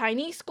was a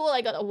Chinese school,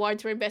 I got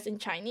awards for best in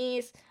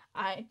Chinese.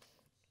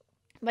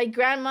 My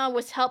grandma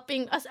was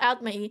helping us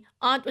out. My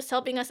aunt was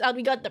helping us out.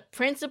 We got the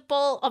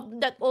principal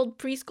of that old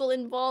preschool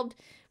involved.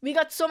 We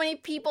got so many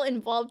people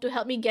involved to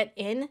help me get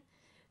in.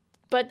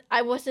 But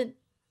I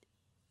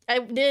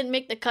didn't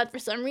make the cut for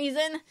some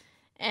reason.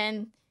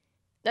 And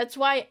that's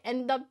why I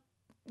ended up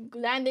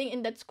landing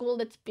in that school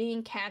that's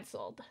being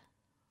canceled.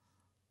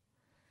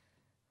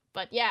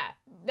 But yeah,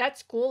 that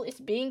school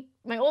is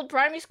my old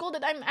primary school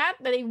that I'm at,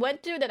 that I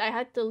went to, that I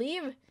had to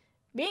leave,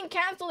 being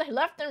canceled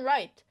left and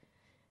right.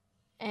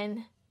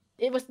 And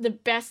it was the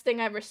best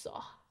thing I ever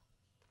saw.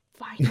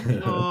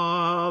 Finally.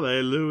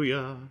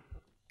 Hallelujah.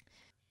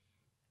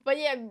 But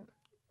yeah,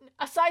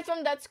 aside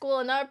from that school,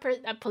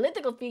 a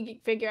political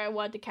figure I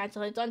want to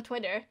cancel is on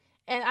Twitter.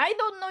 And I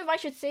don't know if I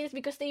should say this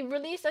because they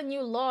released a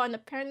new law and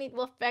apparently it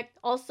will affect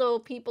also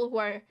people who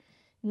are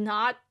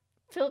not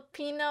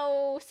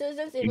Filipino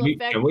citizens. It will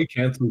affect... Can we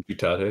cancel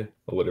Jutate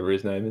or whatever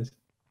his name is?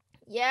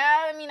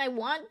 Yeah, I mean, I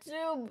want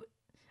to.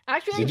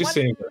 Actually,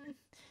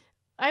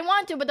 I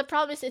want to, but the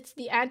problem is it's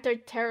the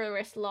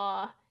anti-terrorist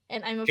law,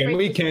 and I'm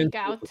afraid to speak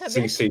out.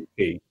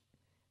 CCP?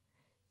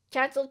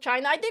 Cancel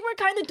China. I think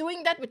we're kind of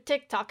doing that with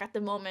TikTok at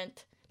the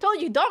moment.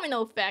 Told you,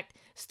 domino effect.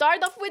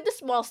 Start off with the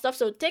small stuff,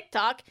 so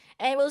TikTok,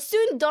 and it will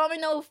soon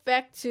domino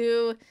effect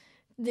to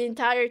the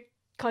entire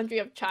country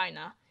of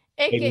China.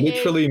 AKA, they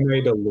literally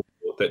made a law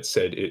that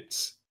said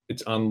it's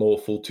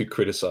unlawful to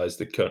criticize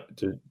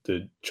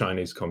the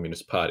Chinese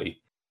Communist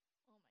Party.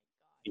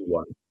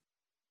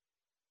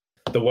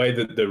 The way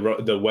that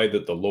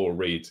the law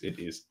reads, it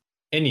is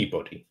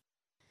anybody.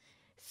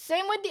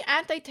 Same with the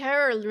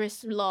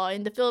anti-terrorist law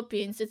in the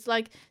Philippines. It's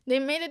like they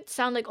made it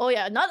sound like, oh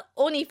yeah, not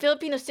only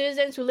Filipino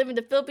citizens who live in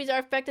the Philippines are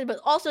affected, but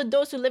also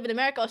those who live in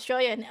America,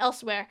 Australia, and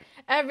elsewhere.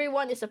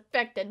 Everyone is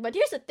affected. But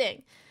here's the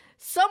thing.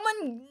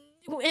 Someone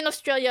who in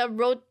Australia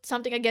wrote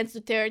something against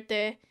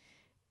Duterte,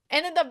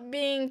 ended up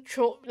being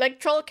troll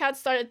cats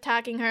started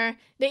attacking her.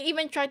 They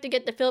even tried to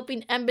get the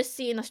Philippine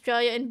embassy in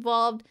Australia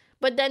involved.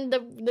 But then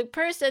the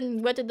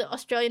person went to the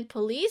Australian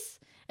police,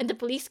 and the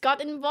police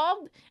got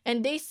involved,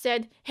 and they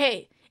said,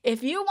 hey,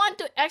 if you want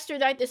to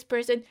extradite this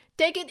person,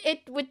 take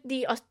it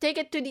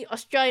to the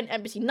Australian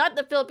embassy, not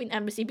the Philippine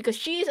embassy, because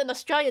she is an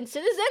Australian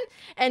citizen,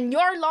 and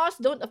your laws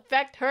don't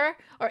affect her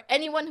or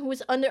anyone who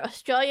is under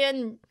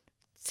Australian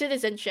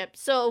citizenship.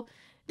 So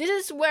this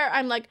is where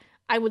I'm like,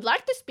 I would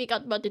like to speak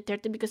out about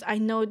Duterte because I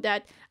know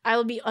that I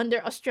will be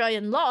under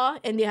Australian law,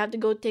 and they have to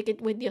go take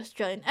it with the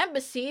Australian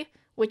embassy,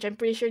 which I'm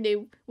pretty sure they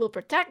will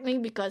protect me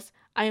because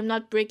I am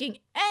not breaking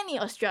any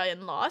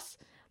Australian laws.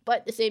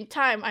 But at the same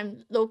time,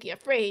 I'm low-key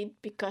afraid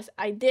because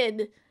I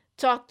did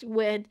talk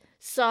with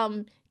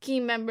some key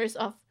members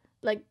of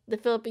like the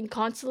Philippine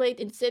consulate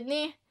in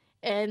Sydney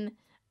and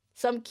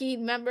some key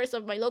members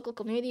of my local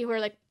community who are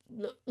like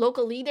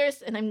local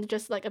leaders, and I'm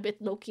just like a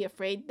bit low-key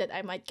afraid that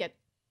I might get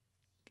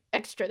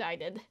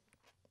extradited.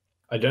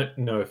 I don't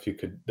know if they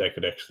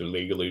could actually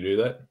legally do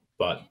that,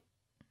 but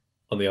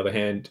on the other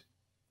hand,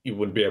 you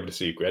wouldn't be able to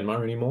see your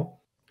grandma anymore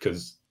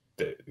because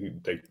they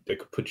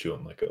could put you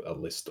on like a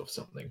list or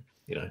something,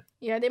 you know.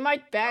 Yeah, they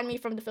might ban me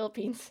from the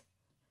Philippines.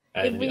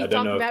 And I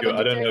don't know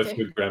if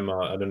your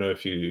grandma. I don't know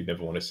if you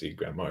never want to see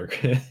grandma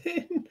again.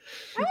 I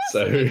want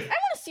to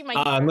see my.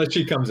 Unless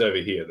she comes over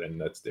here, then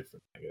that's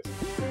different, I guess.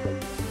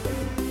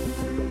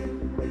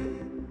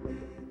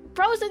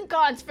 Pros and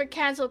cons for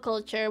cancel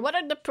culture. What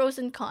are the pros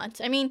and cons?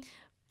 I mean,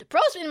 the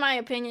pros, in my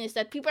opinion, is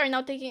that people are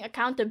now taking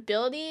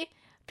accountability.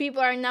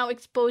 People are now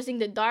exposing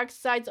the dark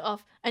sides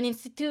of an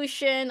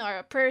institution or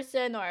a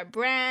person or a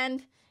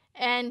brand.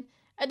 And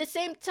at the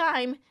same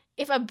time,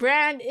 if a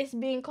brand is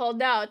being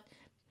called out,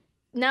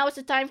 now is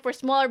the time for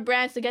smaller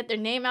brands to get their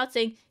name out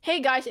saying,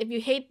 hey guys, if you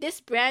hate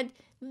this brand,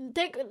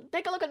 take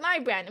a look at my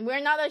brand.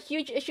 We're not a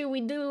huge issue. We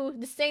do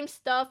the same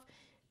stuff.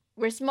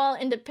 We're small,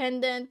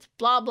 independent,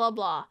 blah, blah,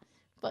 blah.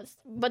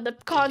 But the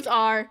cons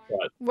are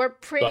we're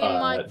pretty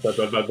much...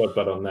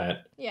 But on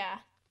that... Yeah.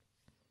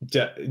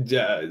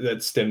 That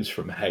stems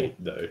from hate,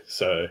 though,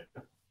 so...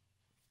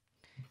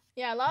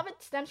 Yeah, a lot of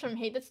it stems from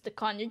hate. That's the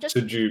con.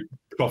 Should you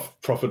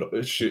profit...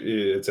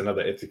 It's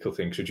another ethical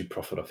thing. Should you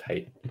profit off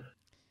hate?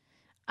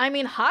 I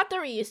mean,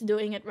 Hattori is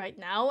doing it right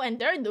now, and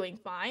they're doing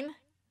fine.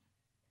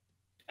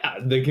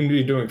 They can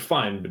be doing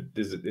fine, but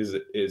is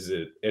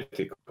it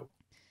ethical?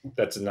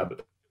 That's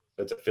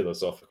a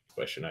philosophical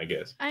question, I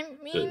guess. I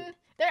mean,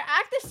 their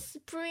act is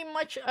pretty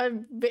much a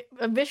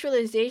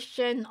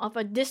visualization of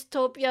a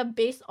dystopia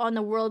based on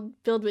a world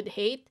filled with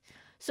hate.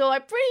 So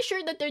I'm pretty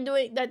sure that they're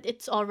doing that.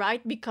 It's all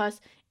right because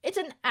it's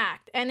an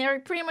act, and they're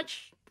pretty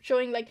much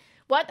showing like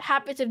what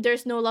happens if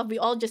there's no love. We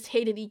all just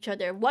hated each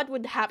other. What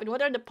would happen?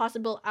 What are the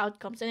possible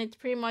outcomes? And it's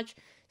pretty much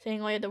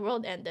saying, "Oh yeah, the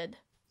world ended."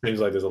 Seems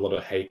like there's a lot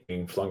of hate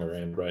being flung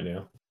around right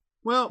now.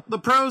 Well, the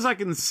pros I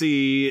can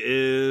see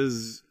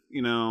is,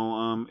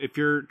 if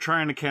you're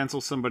trying to cancel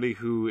somebody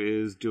who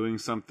is doing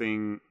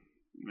something,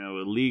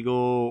 illegal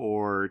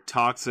or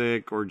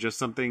toxic or just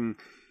something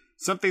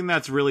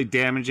that's really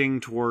damaging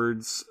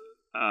towards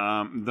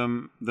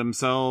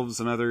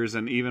themselves and others,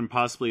 and even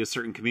possibly a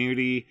certain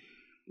community,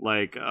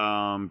 like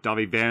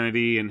Davi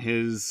Vanity and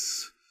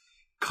his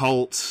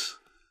cult.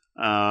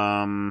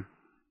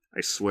 I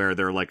swear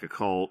they're like a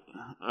cult.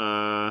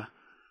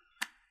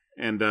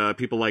 And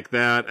people like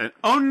that. And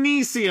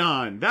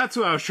Onision! That's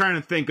who I was trying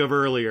to think of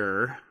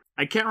earlier.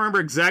 I can't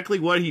remember exactly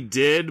what he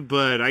did,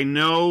 but I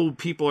know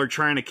people are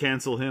trying to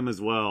cancel him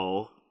as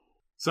well.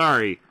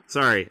 Sorry.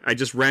 I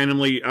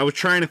was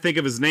trying to think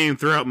of his name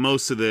throughout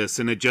most of this,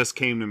 and it just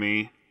came to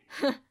me.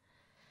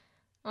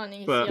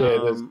 Onision. But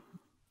there's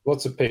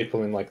lots of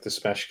people in like the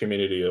Smash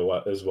community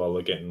as well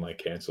are getting like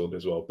cancelled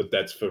as well, but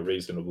that's for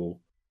reasonable.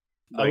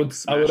 Like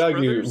I would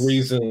argue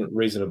Brothers?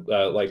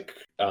 reasonable,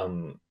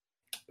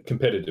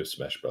 competitive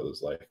Smash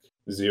Brothers like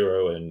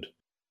Zero and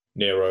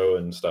Nero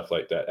and stuff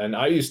like that. And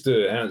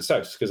it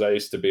sucks because I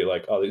used to be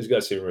like, oh, these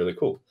guys seem really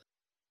cool.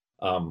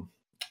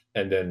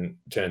 And then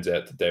turns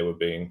out that they were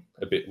being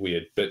a bit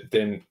weird. But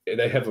then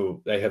they have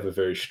a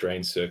very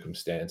strange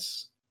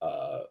circumstance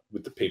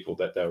with the people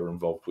that they were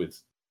involved with.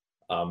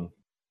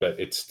 But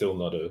it's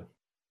still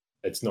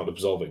it's not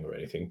absolving or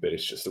anything, but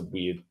it's just a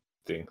weird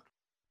thing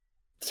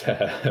to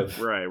have.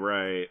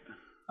 Right.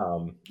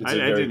 It's I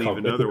didn't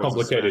even know there was a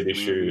complicated Smash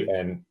issue,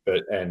 community.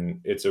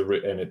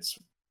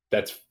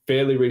 that's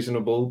fairly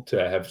reasonable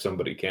to have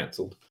somebody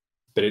cancelled,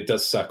 but it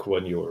does suck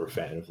when you're a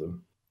fan of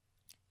them.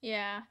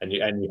 Yeah. And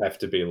you have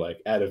to be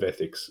like, out of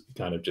ethics,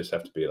 kind of just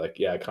have to be like,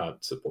 yeah, I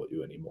can't support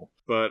you anymore.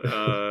 But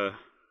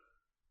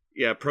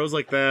yeah, pros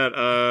like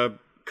that.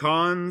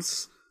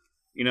 Cons,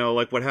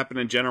 like what happened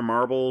in Jenner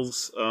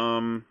Marbles.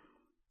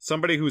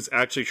 Somebody who's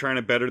actually trying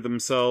to better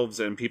themselves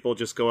and people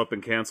just go up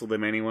and cancel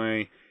them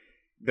anyway.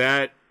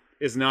 That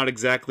is not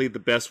exactly the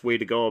best way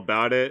to go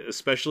about it,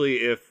 especially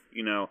if,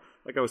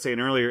 like I was saying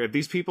earlier, if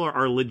these people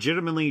are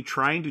legitimately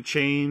trying to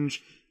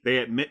change, they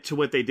admit to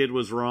what they did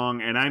was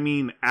wrong, and I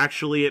mean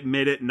actually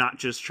admit it, not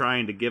just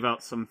trying to give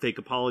out some fake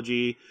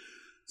apology.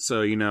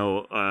 So,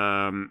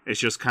 it's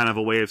just kind of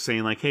a way of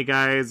saying like, hey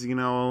guys, I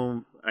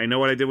know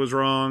what I did was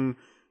wrong.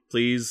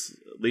 Please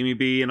leave me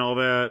be and all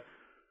that.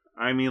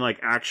 I mean, like,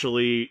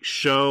 actually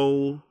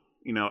show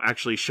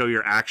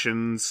your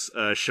actions,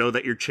 show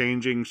that you're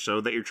changing,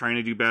 show that you're trying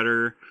to do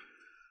better,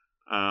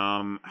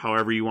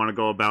 however you want to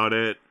go about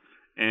it.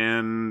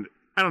 And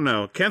I don't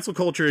know, cancel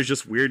culture is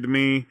just weird to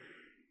me.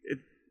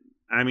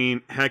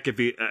 Heck,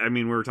 we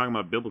were talking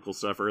about biblical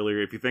stuff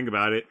earlier. If you think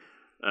about it,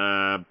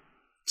 God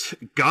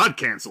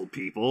canceled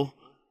people.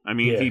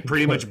 He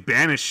pretty much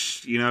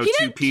banished, He two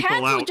didn't people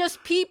cancel out.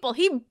 just people.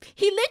 He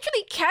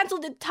literally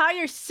canceled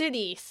entire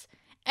cities.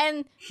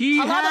 And He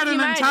a lot had of an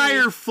humanity.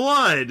 entire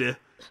flood.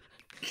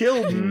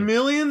 Killed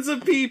millions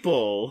of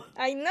people.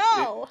 I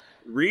know.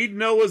 Read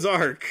Noah's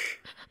Ark.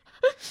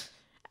 And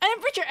I'm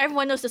pretty sure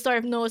everyone knows the story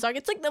of Noah's Ark.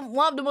 It's like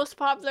one of the most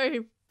popular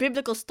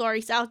biblical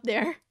stories out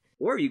there.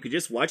 Or you could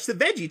just watch the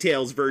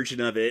VeggieTales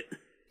version of it.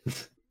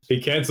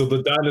 He canceled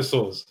the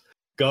dinosaurs.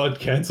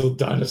 God canceled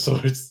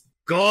dinosaurs.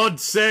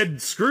 God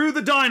said, screw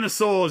the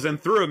dinosaurs,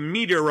 and threw a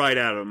meteorite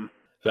at them.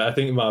 But I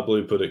think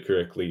Marblue put it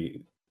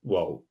correctly,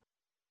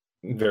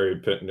 very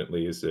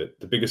pertinently, is that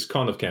the biggest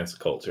con of cancel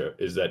culture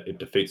is that it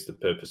defeats the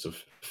purpose of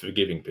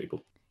forgiving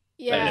people.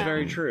 Yeah. That's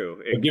very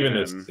true.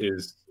 Forgiveness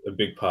is a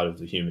big part of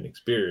the human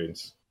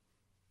experience.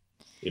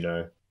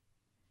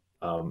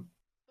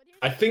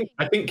 I think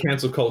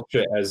cancel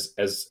culture as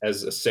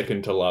a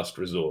second to last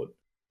resort.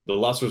 The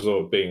last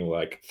resort being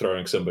like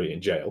throwing somebody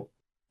in jail,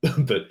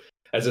 but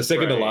as a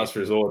second to last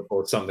resort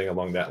or something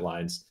along that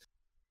lines,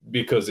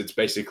 because it's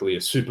basically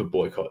a super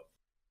boycott.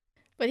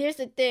 But here's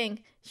the thing: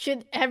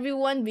 should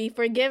everyone be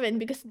forgiven?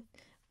 Because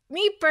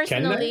me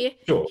personally,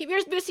 Sure.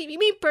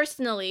 Me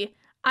personally,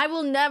 I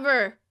will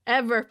never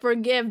ever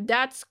forgive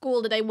that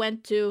school that I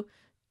went to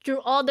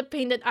through all the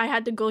pain that I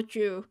had to go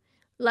through.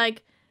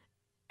 Like,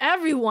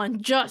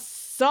 everyone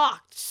just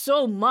sucked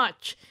so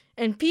much.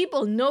 And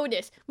people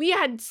noticed. We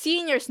had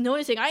seniors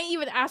noticing. I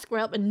even asked for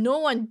help and no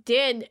one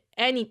did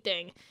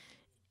anything.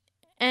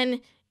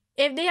 And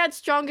if they had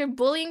stronger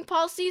bullying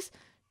policies,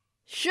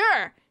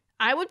 sure,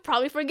 I would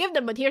probably forgive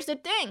them. But here's the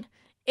thing.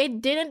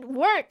 It didn't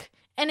work.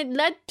 And it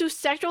led to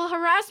sexual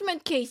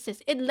harassment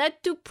cases. It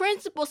led to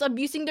principals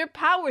abusing their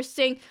powers,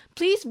 saying,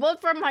 please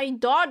vote for my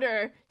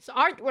daughter's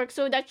artwork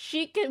so that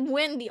she can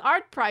win the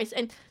art prize.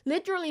 And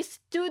literally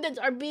students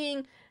are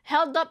being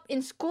held up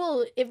in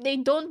school if they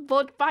don't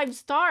vote 5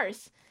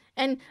 stars.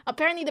 And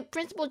apparently the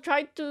principal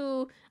tried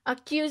to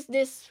accuse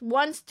this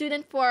one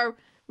student for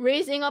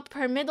raising up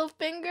her middle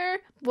finger,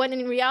 when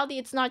in reality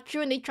it's not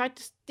true. And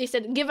they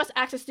said, give us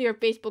access to your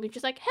Facebook. And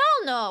she's like,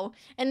 hell no.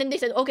 And then they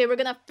said, okay, we're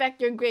gonna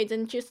affect your grades.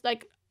 And she's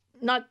like,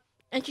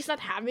 she's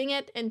not having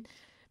it. And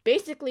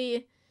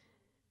basically,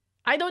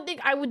 I don't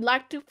think I would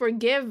like to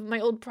forgive my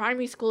old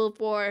primary school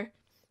for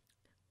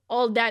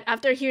all that.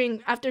 After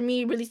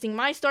me releasing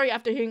my story,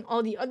 after hearing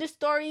all the other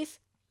stories,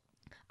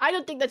 I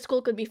don't think that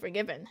school could be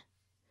forgiven.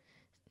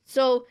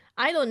 So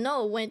I don't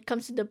know when it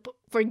comes to the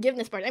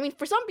forgiveness part.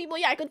 For some people,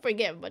 yeah, I could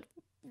forgive, but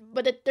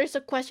there's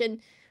a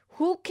question: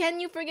 who can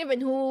you forgive,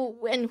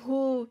 and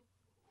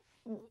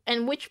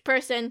which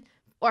person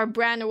or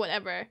brand or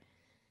whatever?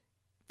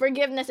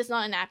 Forgiveness is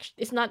not an action.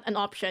 It's not an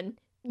option.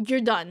 You're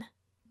done.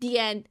 The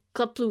end.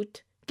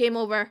 Kaplut. Game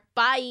over.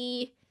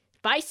 Bye.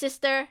 Bye,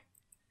 sister.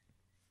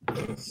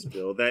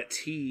 Spill that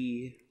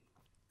tea.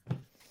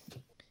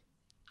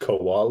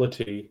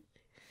 Quality.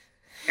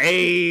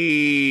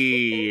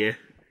 Hey.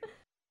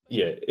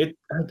 Yeah,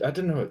 I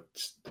don't know.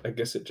 I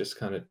guess it just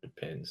kind of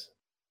depends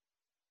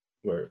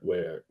where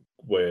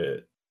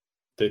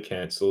the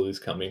cancel is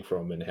coming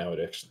from and how it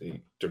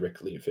actually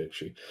directly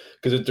affects you.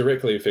 Because it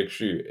directly affects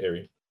you,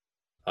 Eri,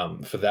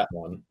 for that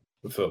one,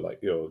 for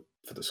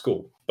the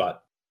school.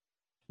 But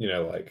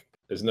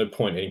there's no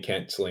point in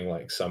canceling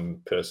like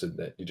some person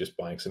that you're just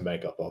buying some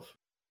makeup off.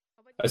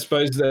 I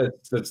suppose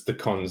that's the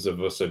cons of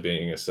also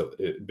being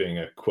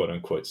a quote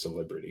unquote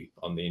celebrity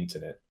on the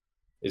internet,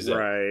 is that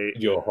Right.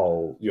 your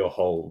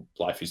whole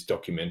life is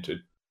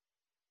documented.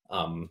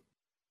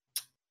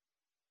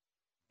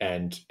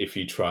 And if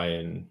you try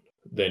and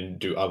then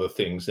do other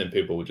things, then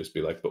people will just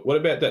be like, "But what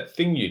about that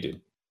thing you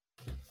did?"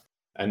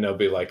 And they'll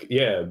be like,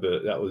 "Yeah,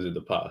 but that was in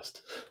the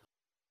past,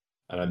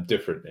 and I'm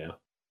different now."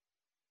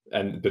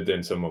 But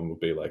then someone will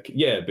be like,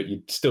 "Yeah, but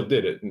you still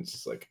did it," and it's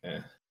just like,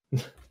 eh.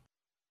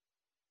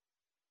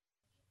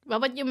 What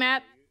about you,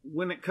 Matt?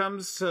 When it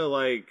comes to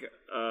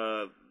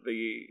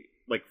the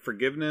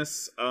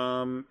forgiveness,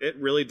 it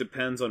really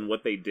depends on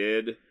what they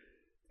did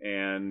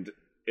and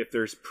if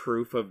there's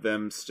proof of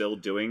them still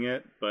doing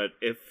it. But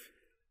if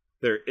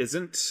there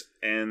isn't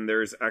and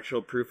there's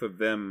actual proof of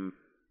them,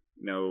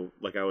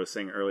 like I was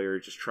saying earlier,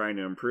 just trying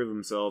to improve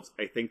themselves,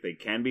 I think they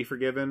can be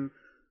forgiven.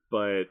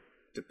 But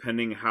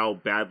depending how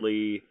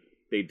badly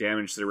they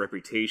damage their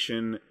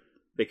reputation,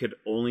 they could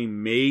only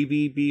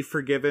maybe be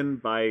forgiven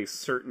by a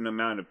certain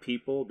amount of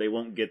people. They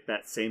won't get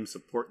that same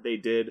support they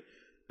did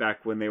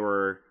back when they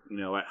were,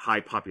 at high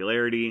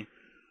popularity.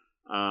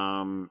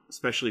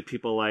 Especially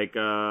people like,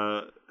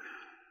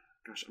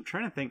 gosh, I'm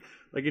trying to think.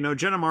 Like,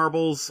 Jenna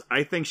Marbles,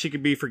 I think she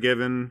could be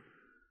forgiven.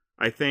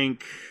 I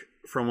think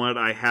from what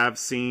I have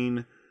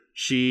seen,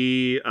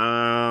 she,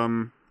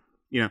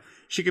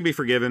 she could be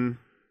forgiven.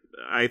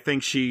 I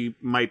think she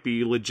might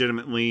be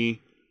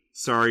legitimately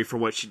sorry for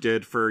what she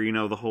did for,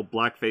 the whole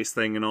blackface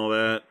thing and all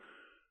that.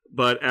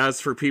 But as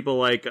for people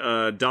like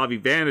Davi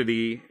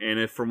Vanity, and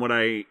if from what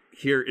I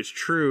hear is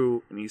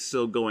true, and he's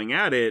still going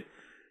at it,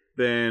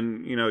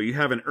 then, you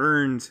haven't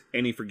earned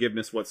any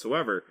forgiveness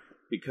whatsoever,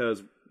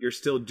 because you're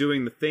still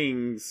doing the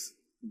things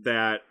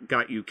that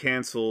got you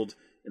canceled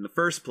in the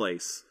first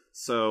place.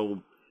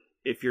 So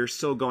if you're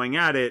still going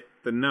at it,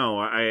 then no,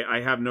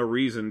 I have no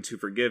reason to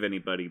forgive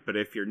anybody. But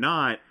if you're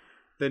not,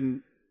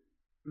 then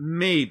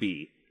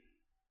maybe.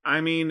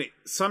 I mean,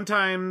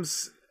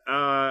 sometimes,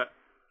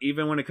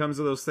 even when it comes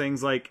to those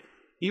things, like,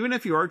 even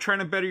if you are trying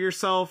to better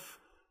yourself,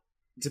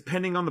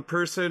 depending on the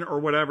person or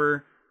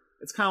whatever,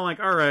 it's kind of like,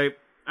 all right,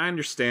 I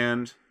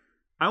understand.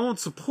 I won't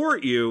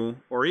support you,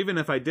 or even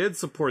if I did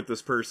support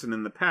this person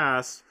in the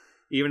past,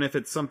 even if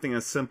it's something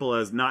as simple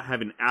as not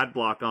having ad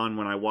block on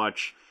when I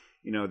watch,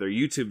 their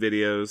YouTube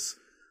videos,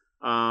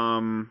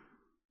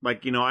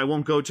 I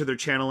won't go to their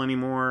channel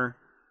anymore.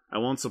 I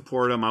won't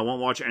support them. I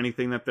won't watch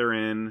anything that they're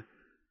in.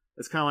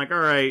 It's kind of like, all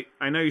right,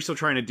 I know you're still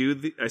trying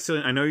to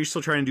I know you're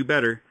still trying to do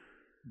better,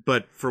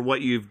 but for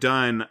what you've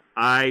done,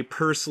 I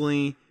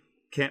personally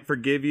can't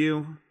forgive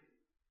you.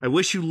 I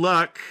wish you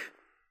luck,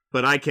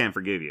 but I can't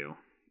forgive you.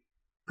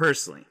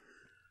 Personally.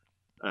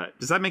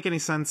 Does that make any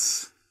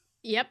sense?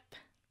 Yep.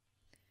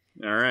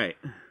 All right.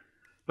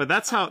 But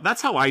that's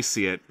how I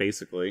see it,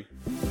 basically.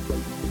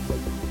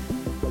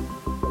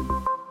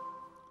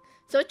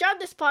 So throughout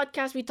this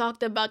podcast, we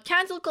talked about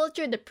cancel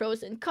culture, the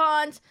pros and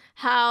cons,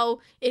 how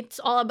it's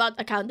all about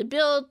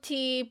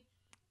accountability,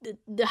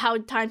 how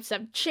times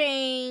have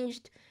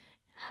changed,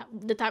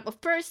 the type of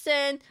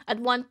person, at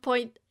one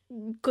point,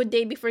 could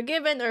they be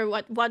forgiven, or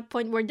at what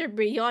point were they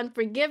beyond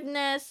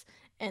forgiveness,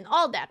 and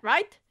all that,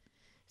 right?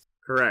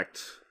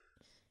 Correct.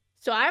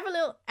 So I have a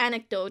little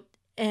anecdote,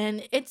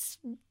 and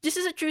this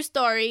is a true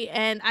story,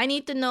 and I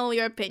need to know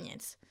your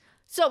opinions.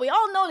 So we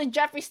all know the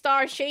Jeffree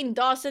Star, Shane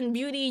Dawson,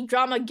 beauty,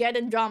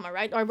 drama-geddon drama,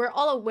 right? Or we're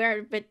all aware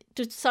of it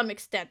to some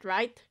extent,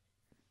 right?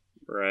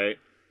 Right.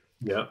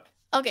 Yeah.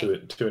 Okay.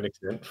 To an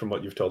extent, from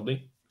what you've told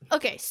me.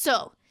 Okay,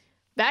 so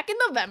back in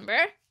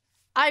November,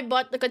 I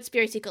bought the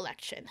Conspiracy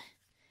Collection.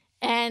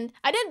 And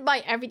I didn't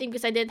buy everything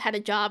because I didn't have a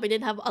job. I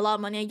didn't have a lot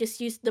of money. I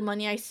just used the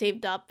money I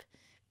saved up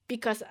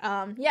because,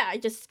 I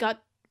just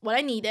got what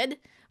I needed.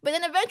 But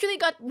then eventually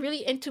got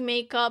really into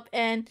makeup,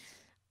 and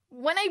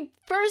when I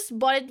first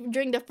bought it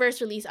during the first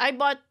release, I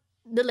bought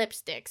the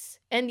lipsticks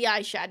and the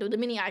eyeshadow, the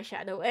mini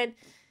eyeshadow, and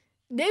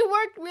they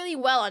worked really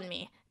well on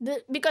me.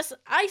 Because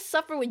I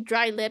suffer with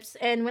dry lips,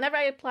 and whenever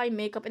I apply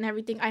makeup and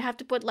everything, I have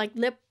to put like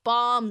lip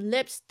balm,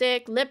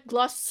 lipstick, lip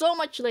gloss, so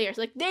much layers.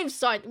 Like Dave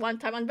saw it one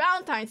time on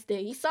Valentine's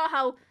Day. He saw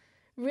how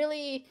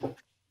really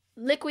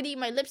liquidy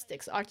my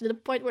lipsticks are, to the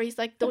point where he's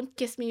like, "Don't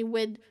kiss me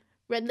with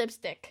red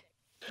lipstick."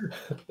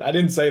 I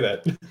didn't say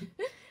that.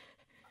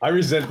 I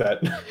resent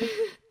that.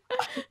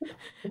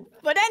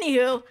 But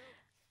anywho,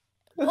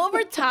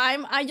 over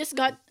time, I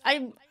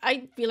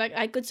feel like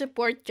I could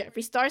support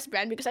Jeffree Star's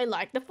brand because I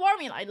like the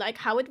formula. I like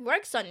how it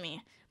works on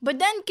me. But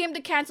then came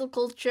the cancel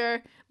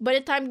culture. By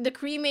the time the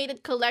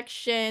cremated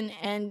collection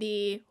and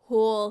the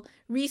whole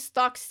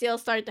restock sale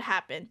started to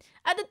happen,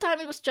 at the time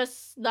it was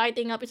just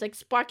lighting up. It's like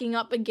sparking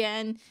up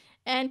again.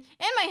 And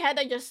in my head,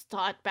 I just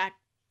thought back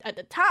at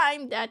the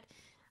time that,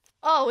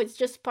 oh, it's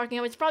just sparking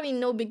up. It's probably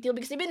no big deal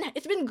because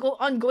it's been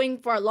ongoing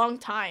for a long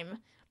time.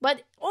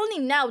 But only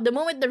now, the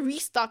moment the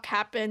restock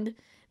happened,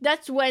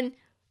 that's when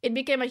it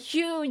became a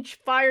huge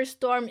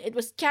firestorm. It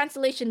was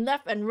cancellation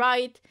left and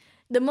right.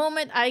 The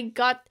moment I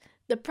got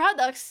the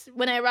products,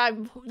 when it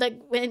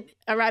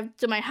arrived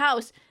to my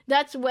house,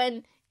 that's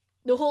when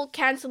the whole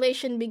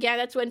cancellation began.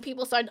 That's when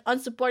people started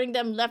unsupporting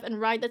them left and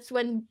right. That's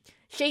when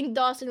Shane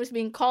Dawson was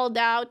being called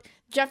out.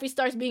 Jeffree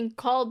Star's being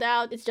called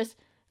out. It's just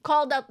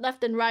called out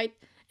left and right.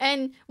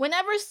 And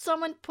whenever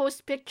someone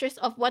posts pictures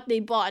of what they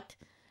bought,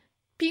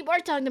 people are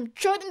telling them,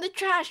 throw it in the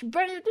trash,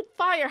 burn it with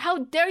fire. How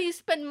dare you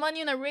spend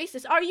money on a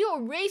racist? Are you a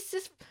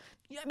racist?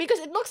 Because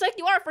it looks like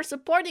you are for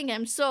supporting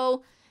him.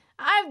 So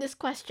I have this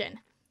question.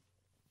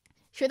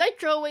 Should I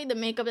throw away the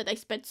makeup that I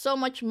spent so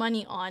much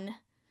money on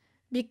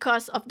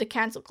because of the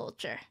cancel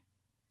culture?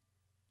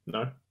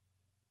 No.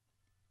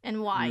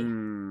 And why?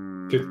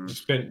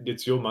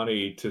 It's your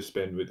money to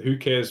spend with. Who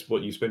cares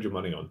what you spend your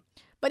money on?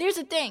 But here's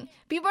the thing.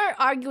 People are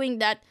arguing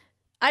that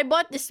I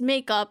bought this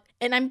makeup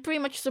and I'm pretty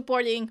much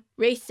supporting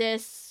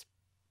racists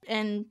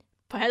and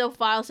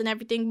pedophiles and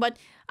everything. But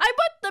I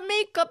bought the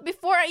makeup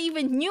before I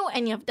even knew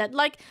any of that.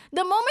 Like,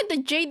 the moment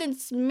that Jaden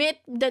Smith,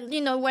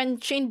 when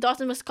Shane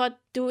Dawson was caught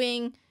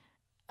doing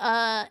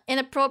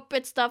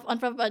inappropriate stuff on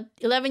front of an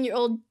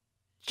 11-year-old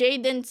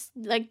Jaden's,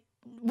 like,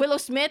 Willow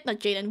Smith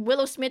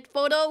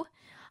photo,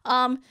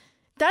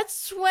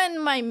 that's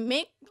when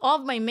all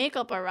of my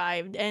makeup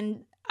arrived,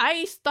 and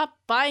I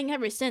stopped buying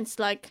ever since.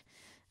 Like,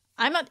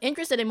 I'm not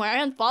interested anymore.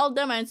 I unfollowed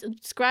them, I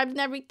unsubscribed and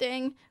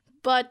everything,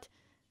 but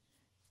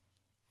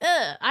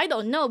I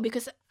don't know,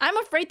 because I'm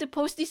afraid to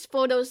post these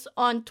photos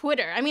on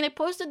Twitter. I mean, I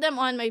posted them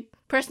on my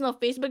personal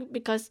Facebook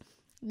because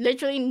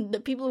literally the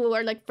people who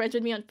are like friends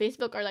with me on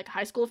Facebook are like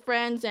high school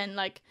friends and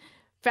like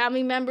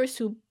family members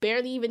who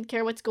barely even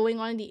care what's going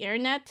on in the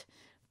internet.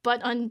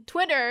 But on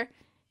Twitter,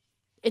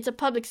 it's a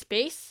public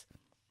space.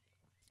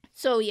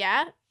 So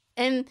yeah,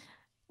 and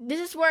this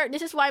is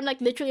why I'm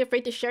like literally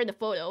afraid to share the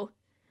photo.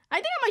 I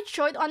think I might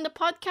show it on the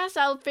podcast.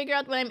 I'll figure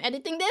out when I'm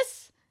editing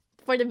this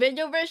for the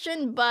video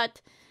version,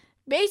 but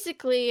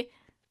basically,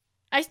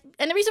 and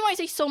the reason why I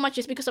say so much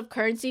is because of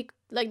currency,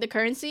 like the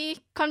currency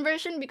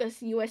conversion, because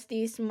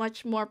USD is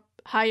much more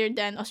higher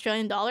than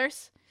Australian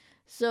dollars.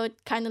 So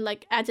it kind of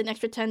like adds an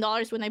extra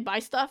 $10 when I buy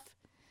stuff.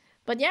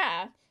 But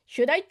yeah,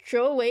 should I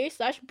throw away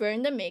 /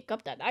 burn the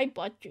makeup that I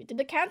bought due to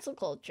the cancel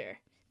culture?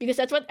 Because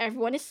that's what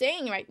everyone is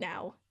saying right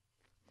now.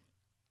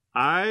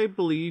 I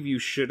believe you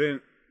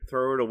shouldn't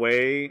throw it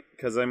away,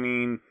 because I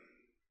mean,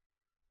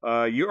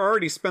 you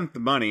already spent the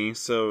money,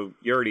 so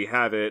you already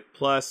have it.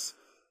 Plus,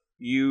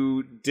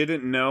 you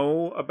didn't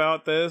know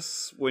about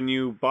this when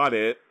you bought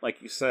it,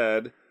 like you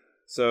said.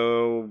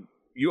 So,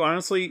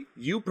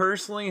 you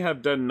personally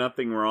have done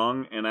nothing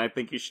wrong, and I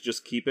think you should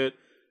just keep it,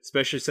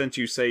 especially since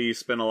you say you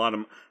spent a lot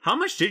of... How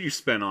much did you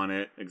spend on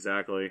it,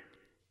 exactly?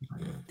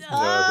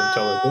 No,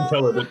 don't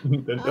tell her.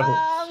 Don't tell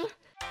her.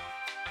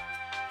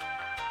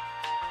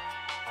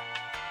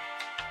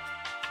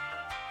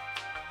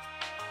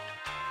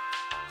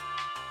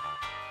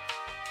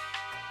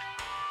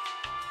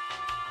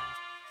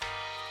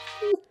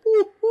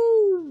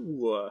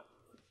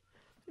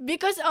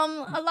 Because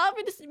a lot of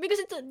it is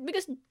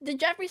because the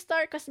Jeffree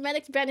Star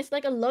Cosmetics brand is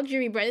like a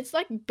luxury brand. It's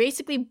like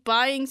basically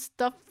buying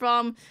stuff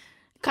from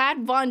Kat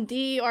Von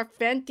D or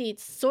Fenty.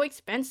 It's so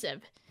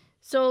expensive.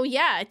 So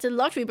yeah, it's a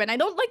luxury brand. I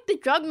don't like the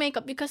drug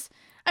makeup because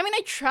I mean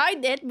I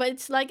tried it, but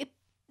it's like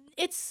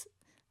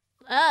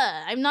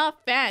I'm not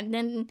a fan.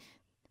 Then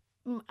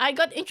I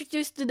got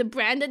introduced to the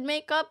branded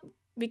makeup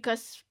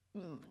because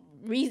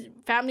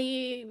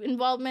family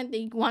involvement.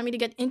 They want me to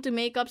get into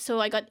makeup, so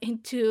I got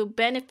into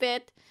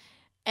Benefit.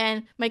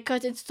 And my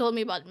cousins told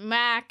me about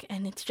MAC,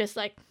 and it's just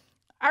like,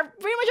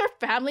 pretty much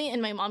our family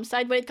and my mom's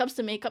side when it comes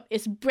to makeup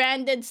is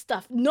branded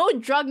stuff. No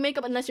drug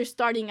makeup unless you're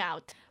starting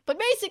out. But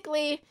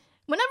basically,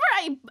 whenever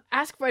I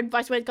ask for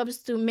advice when it comes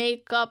to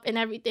makeup and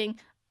everything,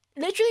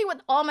 literally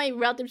what all my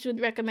relatives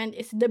would recommend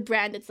is the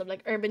branded stuff,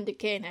 like Urban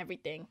Decay and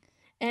everything.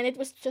 And it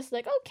was just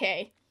like,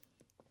 okay.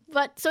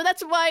 But, so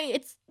that's why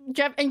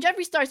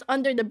Jeffree Star's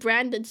under the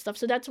branded stuff,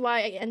 so that's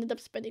why I ended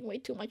up spending way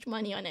too much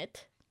money on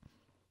it.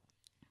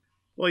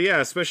 Well, yeah,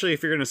 especially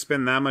if you're going to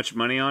spend that much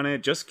money on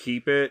it, just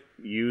keep it,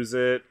 use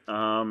it.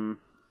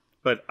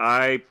 But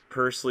I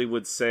personally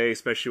would say,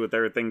 especially with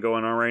everything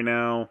going on right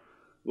now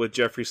with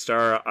Jeffree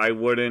Star, I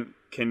wouldn't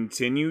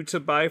continue to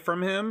buy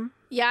from him.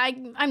 Yeah,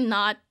 I'm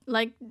not.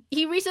 Like,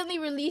 he recently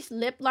released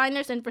lip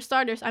liners, and for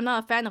starters, I'm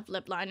not a fan of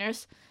lip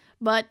liners.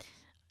 But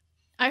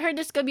I heard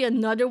there's going to be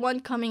another one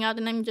coming out,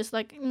 and I'm just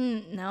like,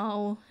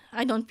 no,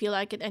 I don't feel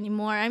like it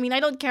anymore. I mean,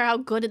 I don't care how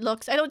good it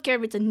looks. I don't care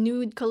if it's a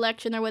nude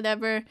collection or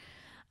whatever.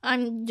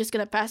 I'm just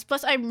gonna pass.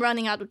 Plus, I'm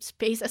running out of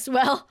space as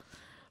well.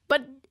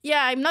 But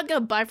yeah, I'm not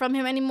gonna buy from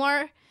him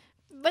anymore.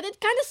 But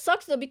it kind of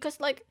sucks though, because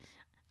like,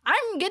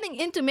 I'm getting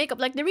into makeup.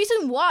 Like, the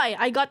reason why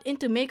I got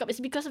into makeup is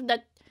because of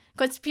that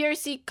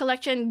conspiracy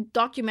collection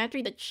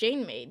documentary that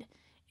Shane made.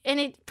 And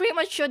it pretty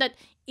much showed that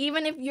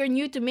even if you're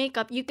new to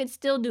makeup, you can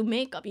still do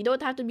makeup. You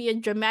don't have to be a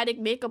dramatic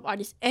makeup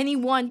artist.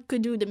 Anyone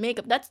could do the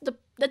makeup.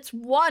 That's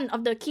one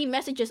of the key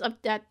messages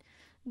of the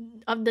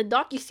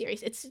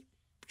docuseries. It's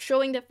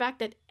showing the fact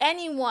that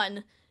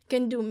anyone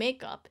can do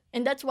makeup.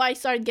 And that's why I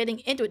started getting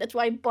into it. That's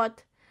why I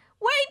bought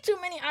way too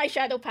many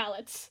eyeshadow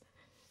palettes.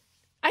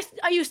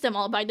 I use them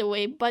all, by the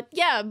way. But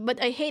yeah,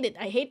 but I hate it.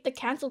 I hate the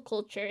cancel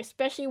culture,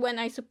 especially when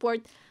I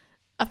support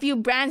a few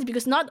brands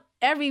because not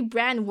every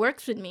brand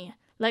works with me.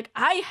 Like,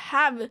 I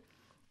have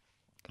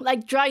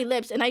like dry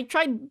lips, and I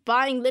tried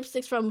buying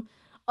lipsticks from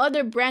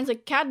other brands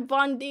like Kat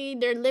Von D.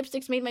 Their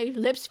lipsticks made my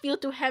lips feel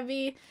too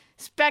heavy.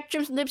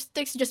 Spectrum's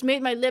lipsticks just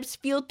made my lips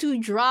feel too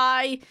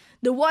dry.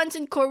 The ones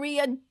in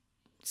Korea,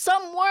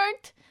 some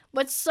worked,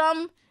 but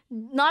some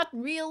not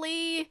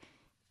really.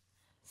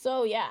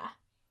 So yeah.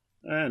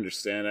 I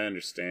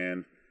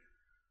understand.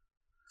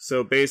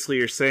 So basically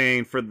you're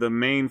saying for the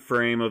main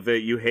frame of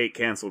it, you hate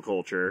cancel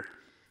culture.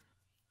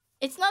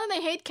 It's not that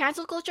I hate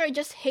cancel culture, I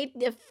just hate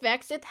the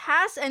effects it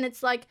has, and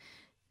it's like,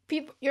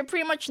 you're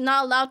pretty much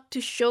not allowed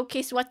to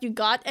showcase what you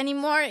got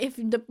anymore if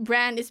the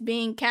brand is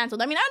being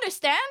canceled. I mean, I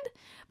understand,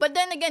 but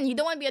then again, you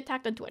don't want to be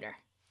attacked on Twitter.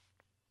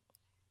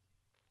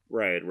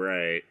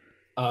 Right.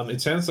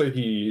 It sounds like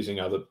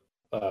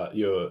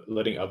you're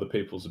letting other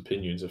people's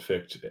opinions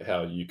affect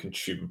how you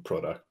consume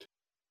product.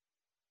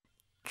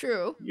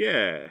 True.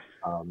 Yeah.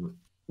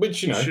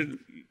 Which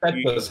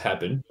that does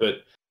happen,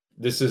 but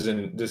this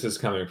is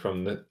coming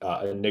from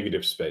a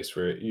negative space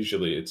where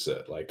usually it's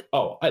like,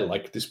 oh, I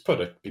like this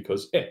product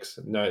because X.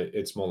 No,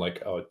 it's more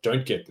like, oh,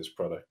 don't get this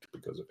product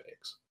because of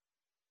X,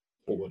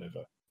 or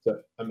whatever.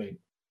 So I mean,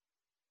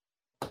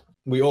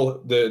 there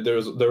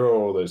are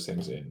all those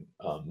things in.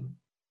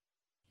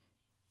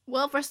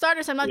 Well, for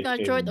starters, I'm not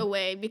gonna throw it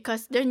away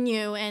because they're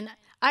new and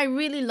I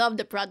really love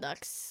the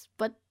products.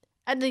 But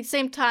at the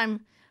same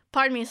time,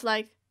 part of me is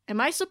like,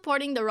 am I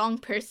supporting the wrong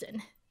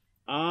person?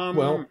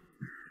 Well,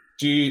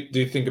 do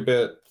you think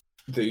about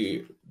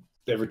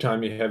every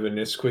time you have a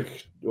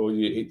Nesquik or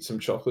you eat some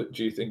chocolate,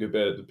 do you think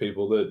about the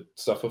people that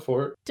suffer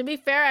for it? To be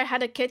fair, I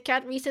had a Kit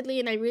Kat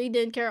recently and I really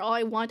didn't care. All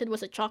I wanted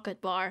was a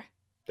chocolate bar.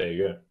 There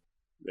you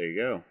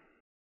go.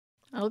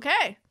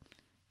 Okay.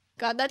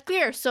 Got that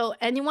clear. So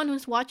anyone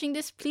who's watching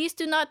this, please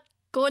do not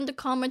go in the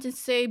comments and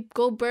say,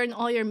 go burn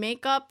all your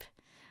makeup.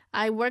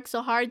 I work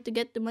so hard to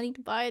get the money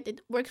to buy it.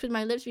 It works with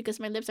my lips because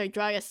my lips are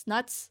dry as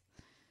nuts.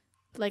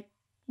 Like,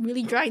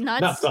 really dry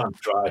nuts. Nuts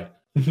aren't dry.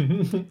 The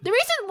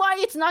reason why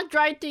it's not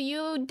dry to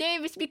you,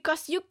 Dave, is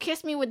because you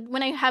kiss me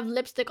when I have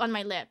lipstick on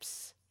my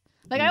lips.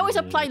 Like, I always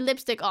apply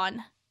lipstick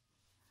on.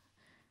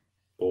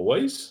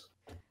 Always?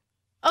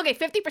 Okay,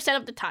 50%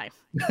 of the time.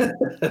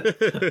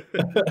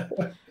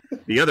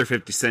 The other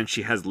 50 cents,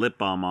 she has lip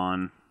balm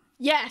on.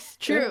 Yes,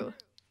 true.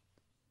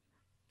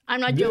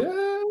 I'm not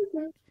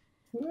joking.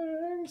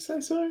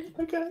 Say so.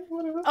 Okay,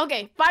 whatever.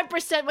 Okay,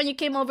 5% when you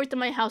came over to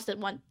my house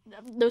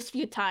those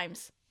few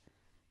times.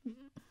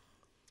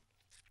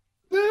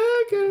 What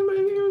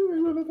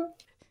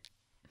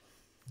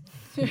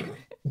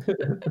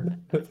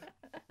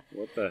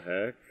the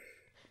heck?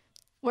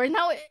 We're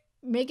now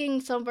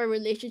making some of our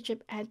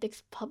relationship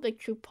antics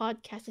public through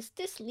podcast. Is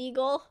this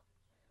legal?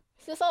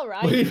 Is this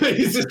alright? What do you mean?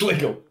 Is this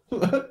legal?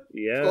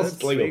 Yeah,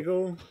 it's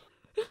legal.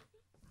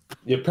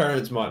 Your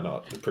parents might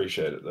not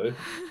appreciate it though.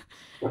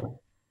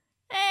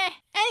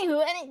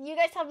 Anywho, you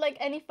guys have like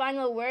any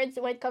final words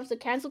when it comes to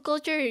cancel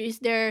culture? Is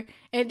there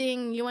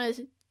anything you want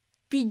to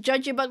be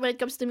judgy about when it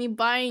comes to me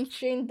buying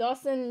Shane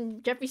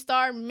Dawson, Jeffree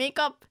Star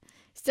makeup?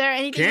 Is there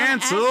anything?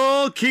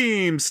 Cancel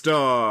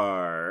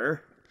Keemstar.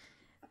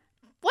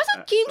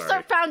 Wasn't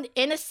Keemstar found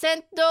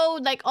innocent though?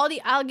 Like all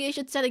the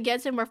allegations said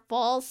against him were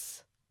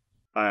false.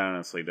 I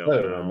honestly don't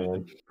know,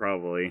 man.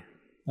 Probably.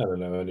 I don't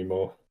know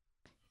anymore.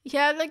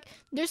 Yeah, like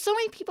there's so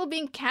many people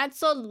being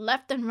canceled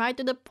left and right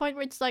to the point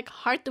where it's like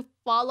hard to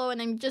follow,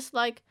 and I'm just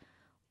like,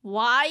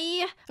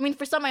 why? I mean,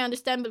 for some I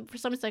understand, but for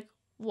some it's like,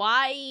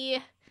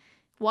 why?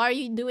 Why are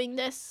you doing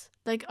this?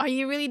 Like, are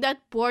you really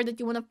that bored that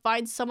you want to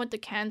find someone to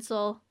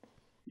cancel?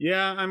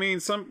 Yeah, I mean,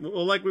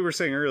 like we were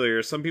saying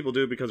earlier, some people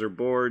do it because they're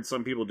bored.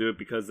 Some people do it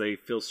because they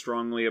feel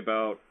strongly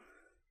about,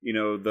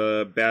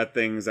 the bad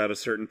things that a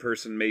certain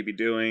person may be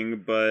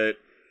doing. But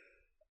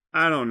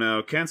I don't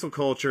know. Cancel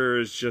culture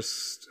is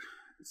just,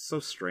 it's so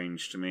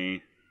strange to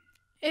me.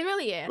 It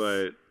really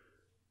is.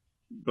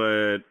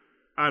 But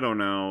I don't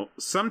know.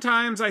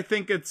 Sometimes I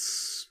think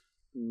it's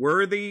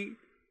worthy,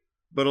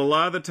 but a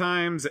lot of the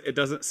times it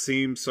doesn't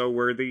seem so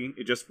worthy.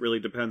 It just really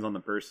depends on the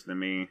person to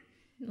me.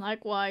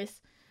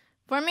 Likewise.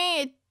 For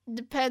me, it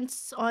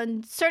depends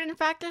on certain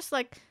factors.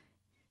 Like,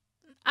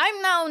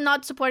 I'm now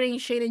not supporting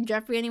Shane and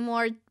Jeffree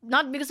anymore.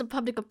 Not because of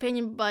public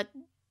opinion, but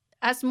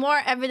as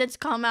more evidence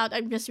come out,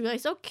 I've just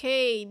realized,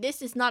 okay,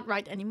 this is not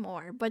right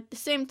anymore. But at the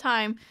same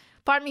time,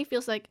 part of me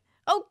feels like,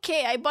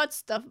 okay, I bought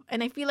stuff,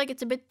 and I feel like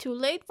it's a bit too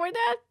late for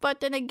that. But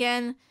then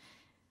again,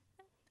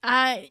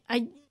 I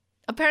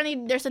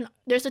apparently there's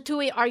a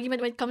two-way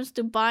argument when it comes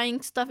to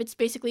buying stuff. It's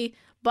basically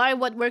buy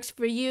what works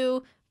for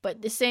you, but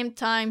at the same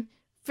time,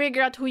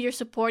 figure out who you're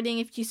supporting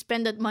if you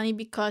spend that money,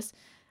 because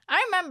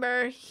I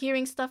remember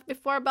hearing stuff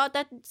before about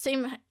that.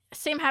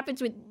 Same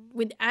happens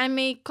with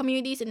anime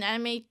communities and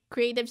anime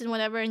creatives and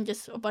whatever, and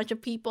just a bunch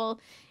of people.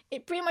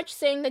 It pretty much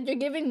saying that you're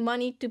giving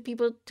money to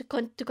people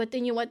to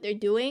continue what they're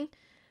doing.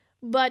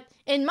 But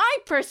in my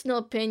personal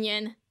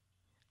opinion,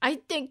 I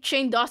think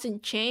Shane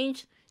Dawson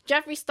changed.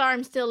 Jeffree Star,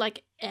 I'm still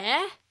like,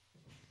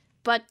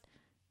 But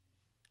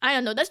I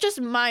don't know. That's just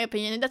my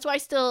opinion. And that's why I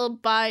still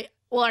buy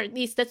or at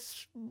least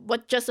that's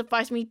what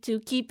justifies me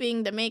to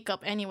keeping the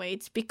makeup anyway.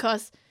 It's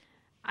because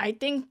I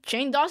think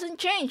Shane doesn't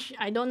change.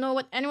 I don't know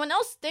what anyone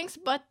else thinks,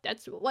 but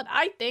that's what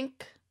I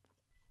think.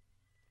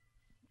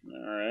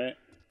 All right.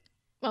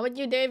 What about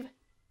you, Dave?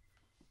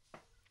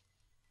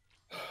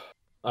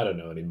 I don't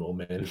know anymore,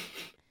 man.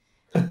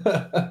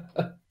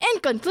 In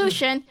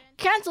conclusion,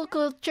 cancel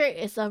culture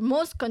is the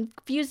most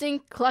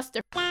confusing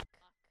cluster.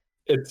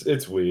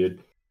 It's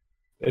weird.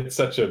 It's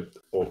such an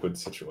awkward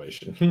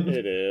situation.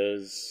 It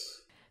is.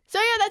 So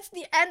yeah, that's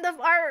the end of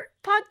our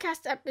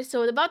podcast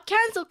episode about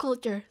cancel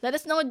culture. Let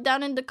us know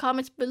down in the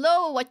comments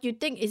below what you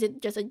think. Is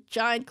it just a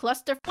giant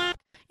cluster?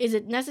 Is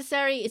it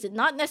necessary? Is it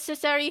not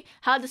necessary?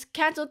 How does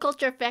cancel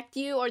culture affect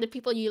you or the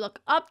people you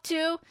look up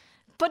to?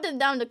 Put it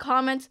down in the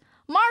comments.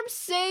 Marb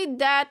say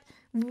that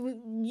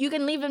you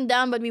can leave them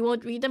down, but we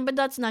won't read them. But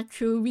that's not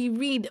true. We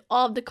read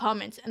all of the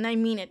comments, and I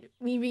mean it.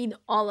 We read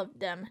all of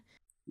them.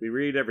 We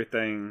read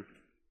everything.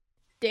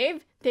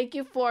 Dave, thank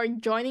you for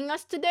joining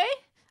us today.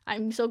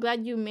 I'm so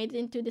glad you made it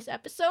into this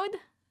episode.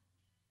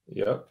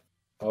 Yep.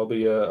 I'll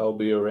be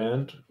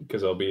around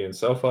because I'll be in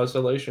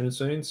self-isolation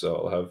soon, so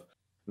I'll have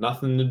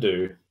nothing to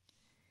do.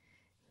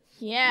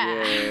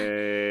 Yeah.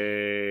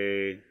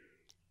 Yay.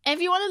 And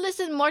if you want to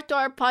listen more to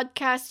our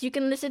podcast, you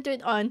can listen to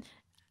it on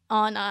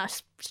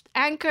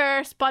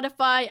Anchor,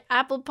 Spotify,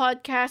 Apple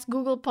Podcasts,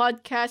 Google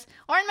Podcasts,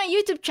 or on my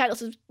YouTube channel.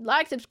 So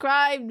like,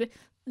 subscribe,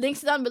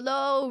 links down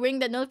below, ring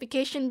the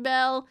notification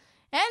bell.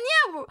 And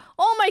yeah,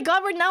 oh my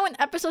god, we're now in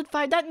episode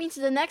 5. That means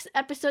the next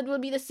episode will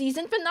be the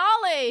season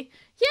finale.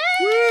 Yay!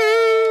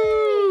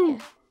 Woo!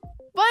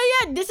 But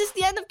yeah, this is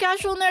the end of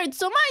Casual Nerds.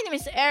 So my name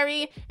is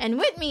Ari, and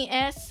with me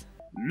is...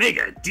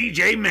 Mega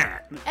DJ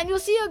Matt. And we'll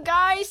see you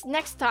guys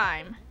next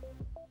time.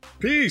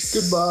 Peace.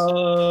 Goodbye.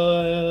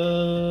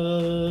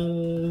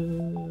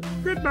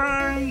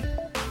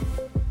 Goodbye.